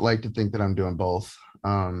sort of like to think that I'm doing both.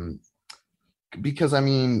 Because I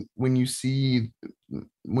mean, when you see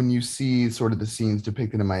sort of the scenes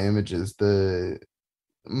depicted in my images,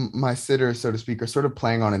 my sitters, so to speak, are sort of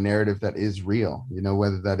playing on a narrative that is real, you know,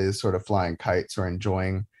 whether that is sort of flying kites or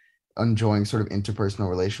enjoying sort of interpersonal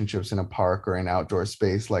relationships in a park or an outdoor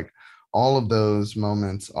space. Like all of those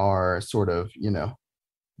moments are sort of, you know,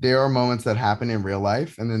 there are moments that happen in real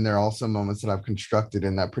life, and then there are also moments that I've constructed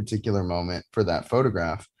in that particular moment for that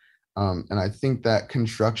photograph. And I think that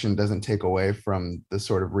construction doesn't take away from the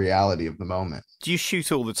sort of reality of the moment. Do you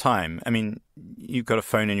shoot all the time? I mean, you've got a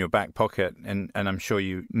phone in your back pocket, and I'm sure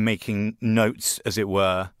you're making notes, as it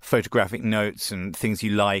were, photographic notes and things you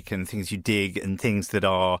like and things you dig and things that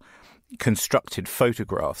are constructed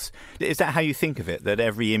photographs. Is that how you think of it, that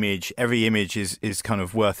every image is kind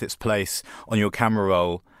of worth its place on your camera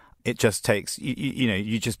roll? It just takes, you know,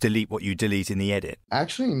 you just delete what you delete in the edit.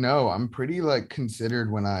 Actually, no, I'm pretty like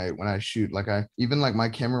considered when I shoot. Like even like my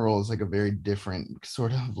camera roll is like a very different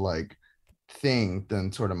sort of like thing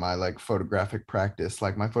than sort of my like photographic practice.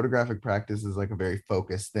 Like my photographic practice is like a very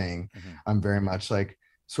focused thing. Mm-hmm. I'm very much like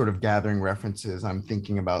sort of gathering references. I'm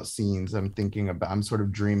thinking about scenes. I'm sort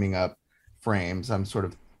of dreaming up frames. I'm sort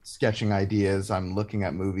of sketching ideas, I'm looking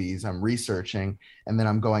at movies, I'm researching, and then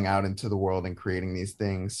I'm going out into the world and creating these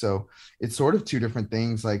things. So it's sort of two different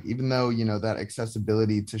things. Like even though, you know, that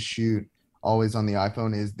accessibility to shoot always on the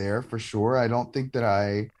iPhone is there for sure, I don't think that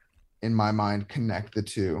I, in my mind, connect the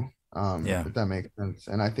two. If that makes sense.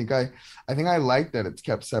 And I think I like that it's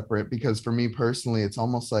kept separate, because for me personally, it's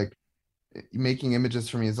almost like making images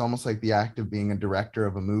for me is almost like the act of being a director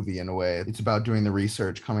of a movie in a way. It's about doing the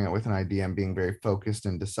research, coming up with an idea and being very focused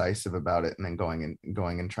and decisive about it, and then going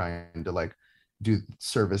and trying to like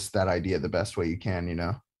service that idea the best way you can, you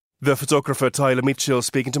know? The photographer Tyler Mitchell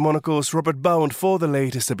speaking to Monocle's Robert Bound for the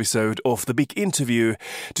latest episode of The Big Interview.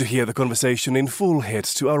 To hear the conversation in full, head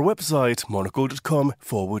to our website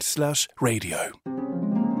monocle.com/radio.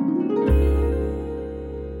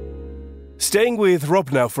 Staying with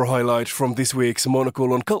Rob now for a highlight from this week's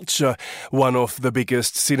Monocle on Culture. One of the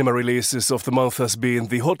biggest cinema releases of the month has been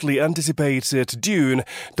the hotly anticipated Dune,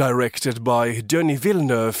 directed by Denis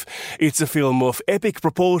Villeneuve. It's a film of epic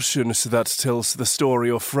proportions that tells the story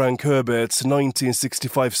of Frank Herbert's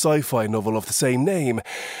 1965 sci-fi novel of the same name.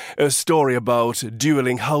 A story about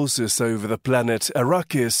dueling houses over the planet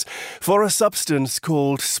Arrakis for a substance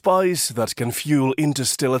called spice that can fuel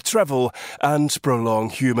interstellar travel and prolong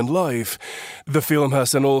human life. The film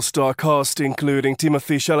has an all-star cast including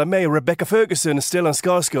Timothée Chalamet, Rebecca Ferguson, Stellan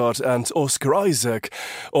Skarsgård and Oscar Isaac.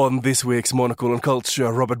 On this week's Monocle on Culture,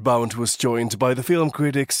 Robert Bound was joined by the film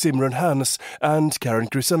critics Simran Hans and Karen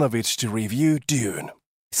Krisanovich to review Dune.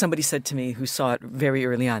 Somebody said to me, who saw it very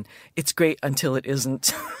early on, it's great until it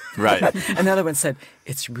isn't. Right. Another one said,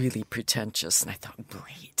 it's really pretentious. And I thought,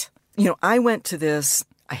 great. You know, I went to this,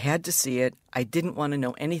 I had to see it. I didn't want to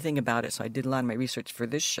know anything about it, so I did a lot of my research for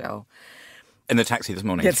this show. In the taxi this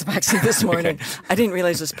morning? Yes, the taxi this morning. Okay. I didn't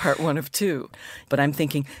realize it was part 1 of 2. But I'm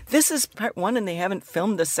thinking, this is part 1 and they haven't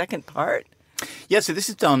filmed the second part? Yeah, so this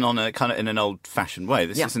is done on a kind of in an old-fashioned way.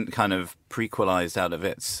 This isn't kind of prequelized out of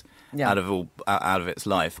its out of its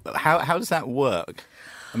life. How does that work?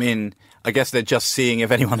 I mean, I guess they're just seeing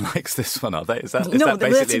if anyone likes this one, are they? Is that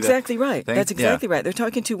that's exactly right. Thing? That's exactly right. They're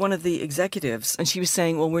talking to one of the executives, and she was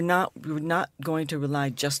saying, well, we're not going to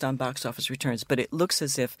rely just on box office returns, but it looks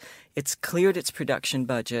as if it's cleared its production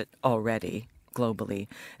budget already globally,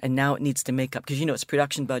 and now it needs to make up, because, you know, it's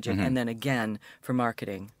production budget and then again for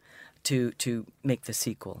marketing to make the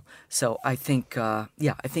sequel. So I think, I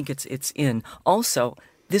think it's in. Also,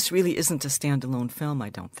 this really isn't a standalone film, I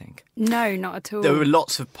don't think. No, not at all. There were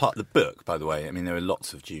lots of part of the book, by the way. I mean, there were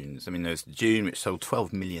lots of Dunes. I mean, there's Dune, which sold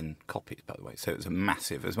 12 million copies, by the way. So it was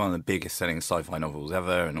it was one of the biggest selling sci-fi novels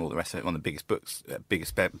ever, and all the rest of it, one of the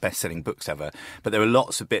biggest best-selling books ever. But there were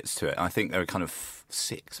lots of bits to it. I think there were kind of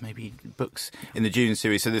 6, maybe, books in the Dune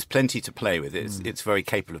series. So there's plenty to play with. It's very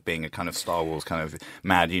capable of being a kind of Star Wars kind of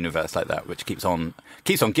mad universe like that, which keeps on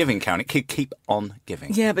giving, Karen. It could keep on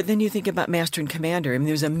giving. Yeah, but then you think about Master and Commander. I mean,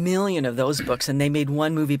 there's a million of those books, and they made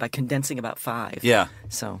one movie by condensing about 5. Yeah.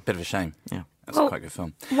 So bit of a shame. Yeah. That's a quite good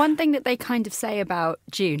film. One thing that they kind of say about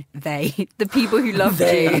Dune, the people who love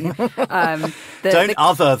Dune, other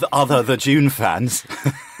the Dune fans.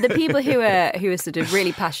 The people who are sort of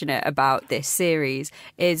really passionate about this series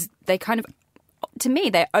is they kind of, to me,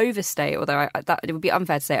 they overstate, although it would be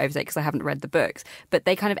unfair to say overstate because I haven't read the books, but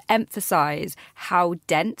they kind of emphasise how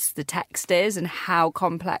dense the text is and how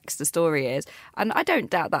complex the story is. And I don't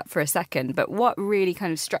doubt that for a second, but what really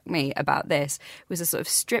kind of struck me about this was a sort of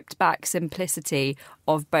stripped back simplicity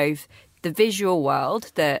of both the visual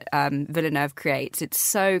world that Villeneuve creates. It's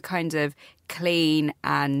so kind of clean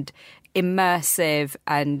and immersive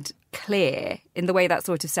and clear in the way that's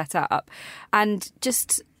sort of set up, and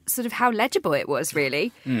just sort of how legible it was,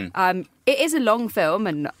 really. It is a long film,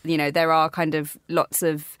 and, you know, there are kind of lots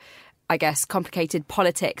of, I guess, complicated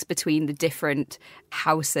politics between the different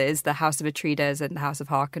houses, the House of Atreides and the House of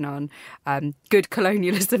Harkonnen. Good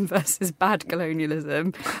colonialism versus bad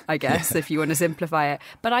colonialism, I guess, if you want to simplify it.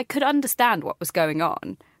 But I could understand what was going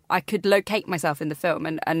on. I could locate myself in the film,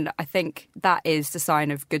 and I think that is the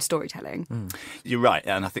sign of good storytelling. You're right,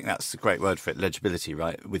 and I think that's a great word for it, legibility,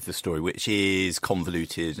 right, with the story, which is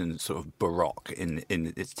convoluted and sort of baroque in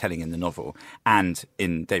its telling in the novel, and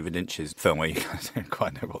in David Lynch's film, where you kind of don't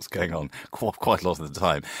quite know what's going on quite a lot of the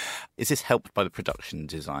time. Is this helped by the production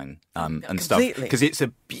design and stuff? Because it's a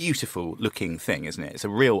beautiful looking thing, isn't it? It's a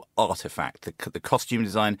real artifact. The costume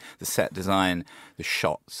design, the set design, the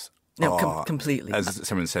shots. No, completely. As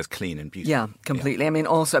someone says, clean and beautiful. Yeah, completely. Yeah. I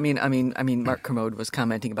mean, Mark Kermode was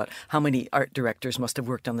commenting about how many art directors must have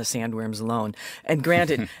worked on the Sandworms alone. And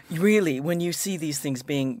granted, really, when you see these things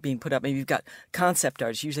being put up, maybe you've got concept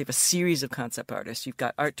artists. You usually have a series of concept artists. You've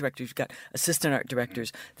got art directors. You've got assistant art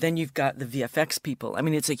directors. Then you've got the VFX people. I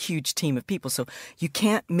mean, it's a huge team of people. So you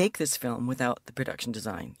can't make this film without the production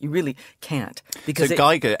design. You really can't. Because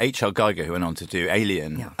H.R. Geiger, who went on to do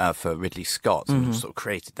Alien for Ridley Scott, and sort of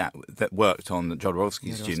created that worked on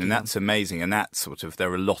Jodorowsky's Dune, and that's amazing. And that's sort of, there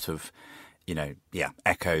are a lot of,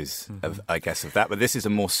 echoes of, I guess, of that. But this is a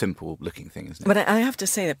more simple looking thing, isn't it? But I have to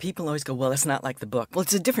say that people always go, well, it's not like the book. Well,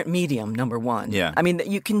 it's a different medium, number one. Yeah. I mean,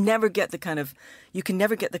 you can never get the kind of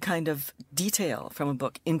detail from a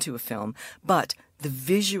book into a film, but the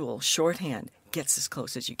visual shorthand gets as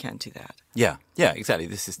close as you can to that. Yeah, exactly.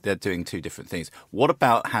 They're doing two different things. What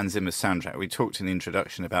about Hans Zimmer's soundtrack? We talked in the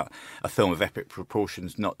introduction about a film of epic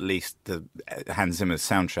proportions, not least the Hans Zimmer's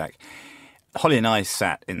soundtrack. Holly and I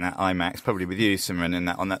sat in that IMAX, probably with you, Simran,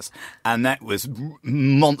 and that was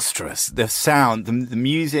monstrous. The sound, the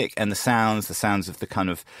music and the sounds of the kind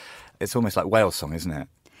of, it's almost like whale song, isn't it?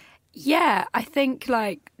 Yeah, I think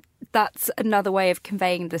like that's another way of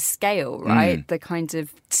conveying the scale, right? The kind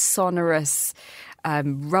of sonorous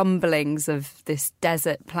rumblings of this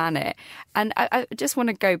desert planet. And I just want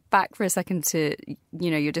to go back for a second to,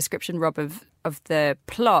 your description, Rob, of the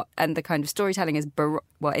plot and the kind of storytelling is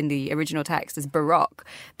in the original text is Baroque,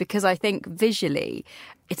 because I think visually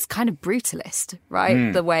it's kind of brutalist,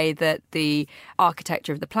 right? The way that the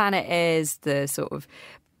architecture of the planet is, the sort of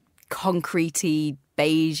concretey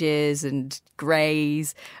beiges and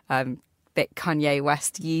greys, bit Kanye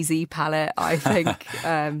West Yeezy palette, I think.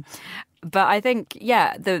 But I think,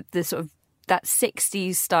 the sort of that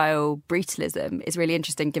 60s style brutalism is really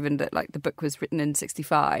interesting, given that like the book was written in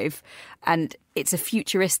 65 and it's a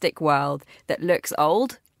futuristic world that looks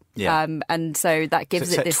old. Yeah. And so that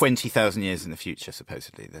gives it this 20,000 years in the future,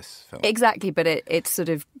 supposedly, this film. Exactly, but it sort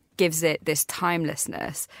of gives it this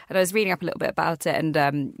timelessness. And I was reading up a little bit about it, and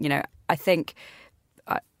I think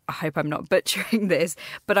I hope I'm not butchering this,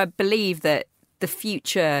 but I believe that the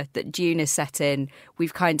future that Dune is set in,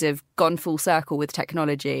 we've kind of gone full circle with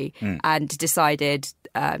technology and decided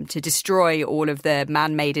to destroy all of the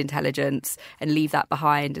man-made intelligence and leave that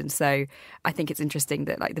behind. And so I think it's interesting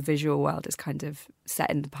that like the visual world is kind of set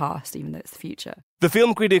in the past, even though it's the future. The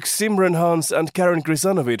film critics Simran Hans and Karen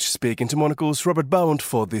Grisanovich speak into Monocle's Robert Bound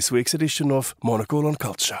for this week's edition of Monocle on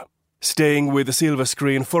Culture. Staying with the silver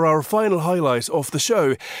screen for our final highlight of the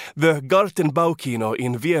show, the Gartenbaukino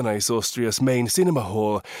in Vienna is Austria's main cinema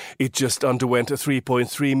hall. It just underwent a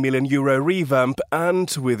 €3.3 million revamp, and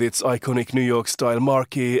with its iconic New York-style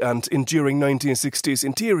marquee and enduring 1960s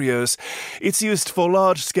interiors, it's used for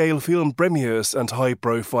large-scale film premieres and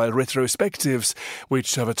high-profile retrospectives,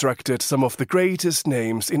 which have attracted some of the greatest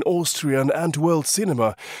names in Austrian and world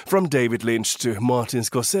cinema, from David Lynch to Martin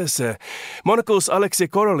Scorsese. Monocle's Alexei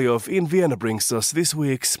Korolyov in Vienna brings us this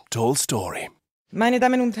week's Told Story. Meine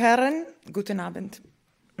Damen und Herren, guten Abend.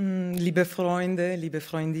 Liebe Freunde, liebe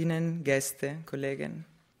Freundinnen, Gäste, Kollegen.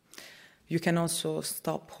 You can also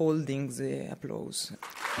stop holding the applause.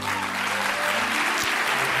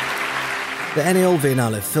 The Ennial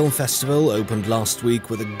Biennale Film Festival opened last week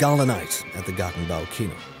with a gala night at the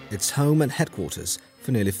Gartenbaukino, its home and headquarters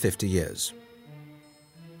for nearly 50 years.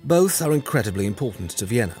 Both are incredibly important to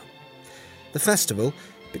Vienna. The festival,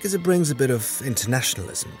 because it brings a bit of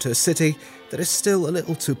internationalism to a city that is still a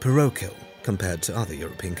little too parochial compared to other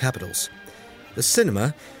European capitals. The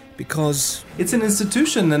cinema, because it's an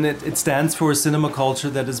institution, and it stands for a cinema culture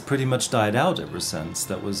that has pretty much died out ever since,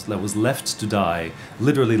 that was left to die,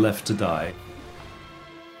 literally left to die.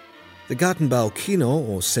 The Gartenbaukino,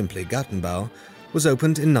 or simply Gartenbau, was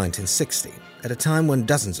opened in 1960, at a time when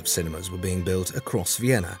dozens of cinemas were being built across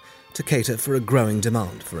Vienna to cater for a growing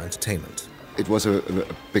demand for entertainment. It was a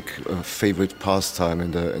big favorite pastime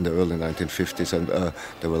in the early 1950s, and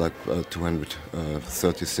there were like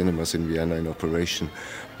 230 cinemas in Vienna in operation,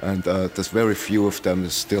 and there's very few of them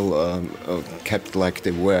still kept like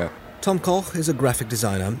they were. Tom Koch is a graphic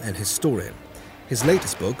designer and historian. His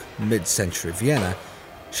latest book, Mid-Century Vienna,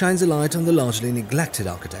 shines a light on the largely neglected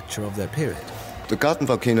architecture of their period. The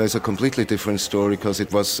Gartenbaukino is a completely different story because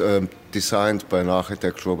it was designed by an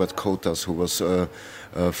architect, Robert Kotas, who was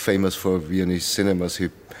famous for Viennese cinemas. He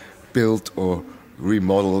built or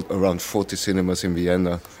remodeled around 40 cinemas in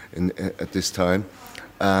Vienna at this time.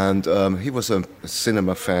 And he was a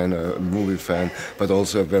cinema fan, a movie fan, but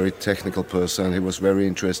also a very technical person. He was very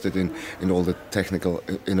interested in all the technical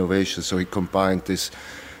innovations. So he combined this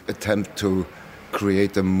attempt to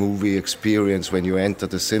create a movie experience when you enter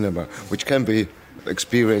the cinema, which can be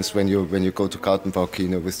experienced when you go to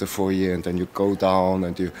Gartenbaukino with the foyer, and then you go down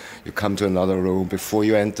and you come to another room before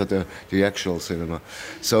you enter the actual cinema.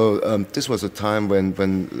 So this was a time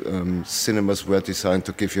when cinemas were designed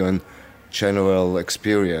to give you a general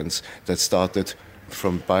experience that started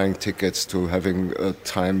from buying tickets to having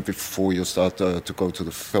time before you start to go to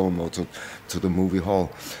the film or to the movie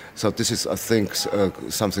hall. So this is, I think,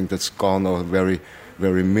 something that's gone or very,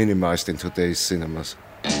 very minimized in today's cinemas.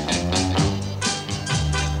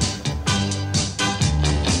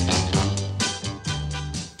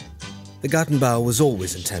 The Gartenbau was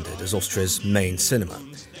always intended as Austria's main cinema,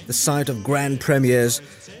 the site of grand premieres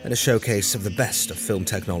and a showcase of the best of film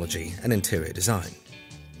technology and interior design.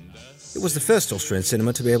 It was the first Austrian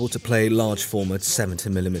cinema to be able to play large-format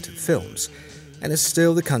 70mm films, and is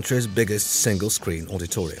still the country's biggest single-screen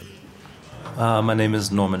auditorium. My name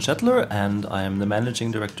is Norman Schettler, and I am the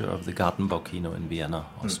managing director of the Gartenbaukino in Vienna,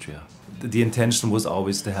 Austria. The intention was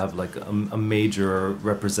always to have like a major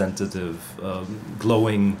representative,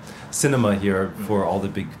 glowing cinema here for all the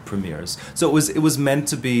big premieres. So it was meant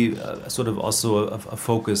to be sort of also a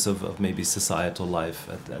focus of maybe societal life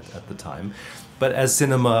at the time. But as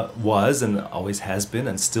cinema was and always has been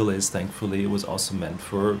and still is, thankfully, it was also meant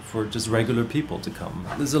for just regular people to come.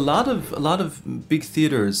 There's a lot of big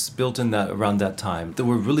theaters built in that around that time. There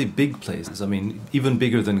were really big places. I mean, even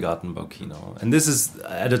bigger than Gartenbaukino. And this is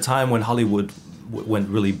at a time when Hollywood went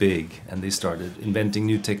really big, and they started inventing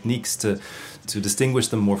new techniques to distinguish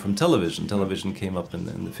them more from television. Television came up in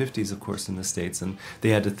the 50s, of course, in the States, and they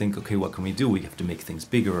had to think, okay, what can we do? We have to make things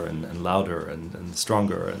bigger and louder and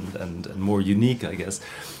stronger and more unique, I guess.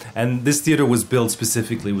 And this theater was built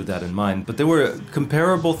specifically with that in mind. But there were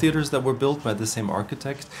comparable theaters that were built by the same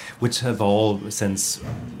architect, which have all since,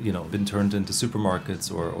 been turned into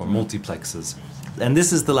supermarkets or multiplexes. And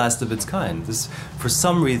this is the last of its kind. This, for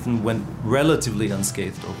some reason, went relatively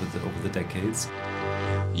unscathed over the decades.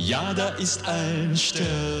 Ja, da ist ein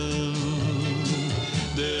Stern,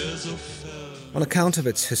 der so fern. On account of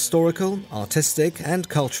its historical, artistic and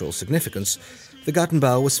cultural significance, the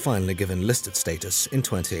Gartenbau was finally given listed status in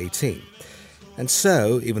 2018. And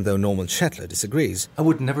so, even though Norman Schettler disagrees, I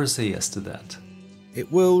would never say yes to that.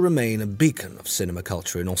 It will remain a beacon of cinema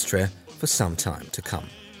culture in Austria for some time to come.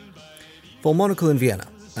 For Monocle in Vienna,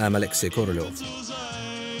 I'm Alexei Korolev.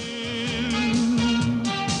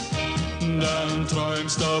 Dann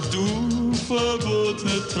träumst auch du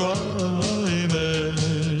verbotene Träume.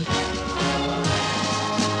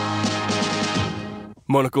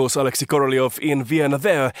 Monocle's Alexei Korolev in Vienna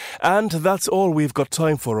there. And that's all we've got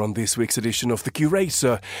time for on this week's edition of The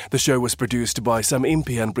Curator. The show was produced by Sam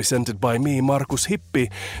Impey and presented by me, Markus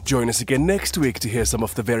Hippi. Join us again next week to hear some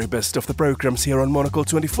of the very best of the programs here on Monocle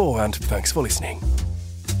 24, and thanks for listening.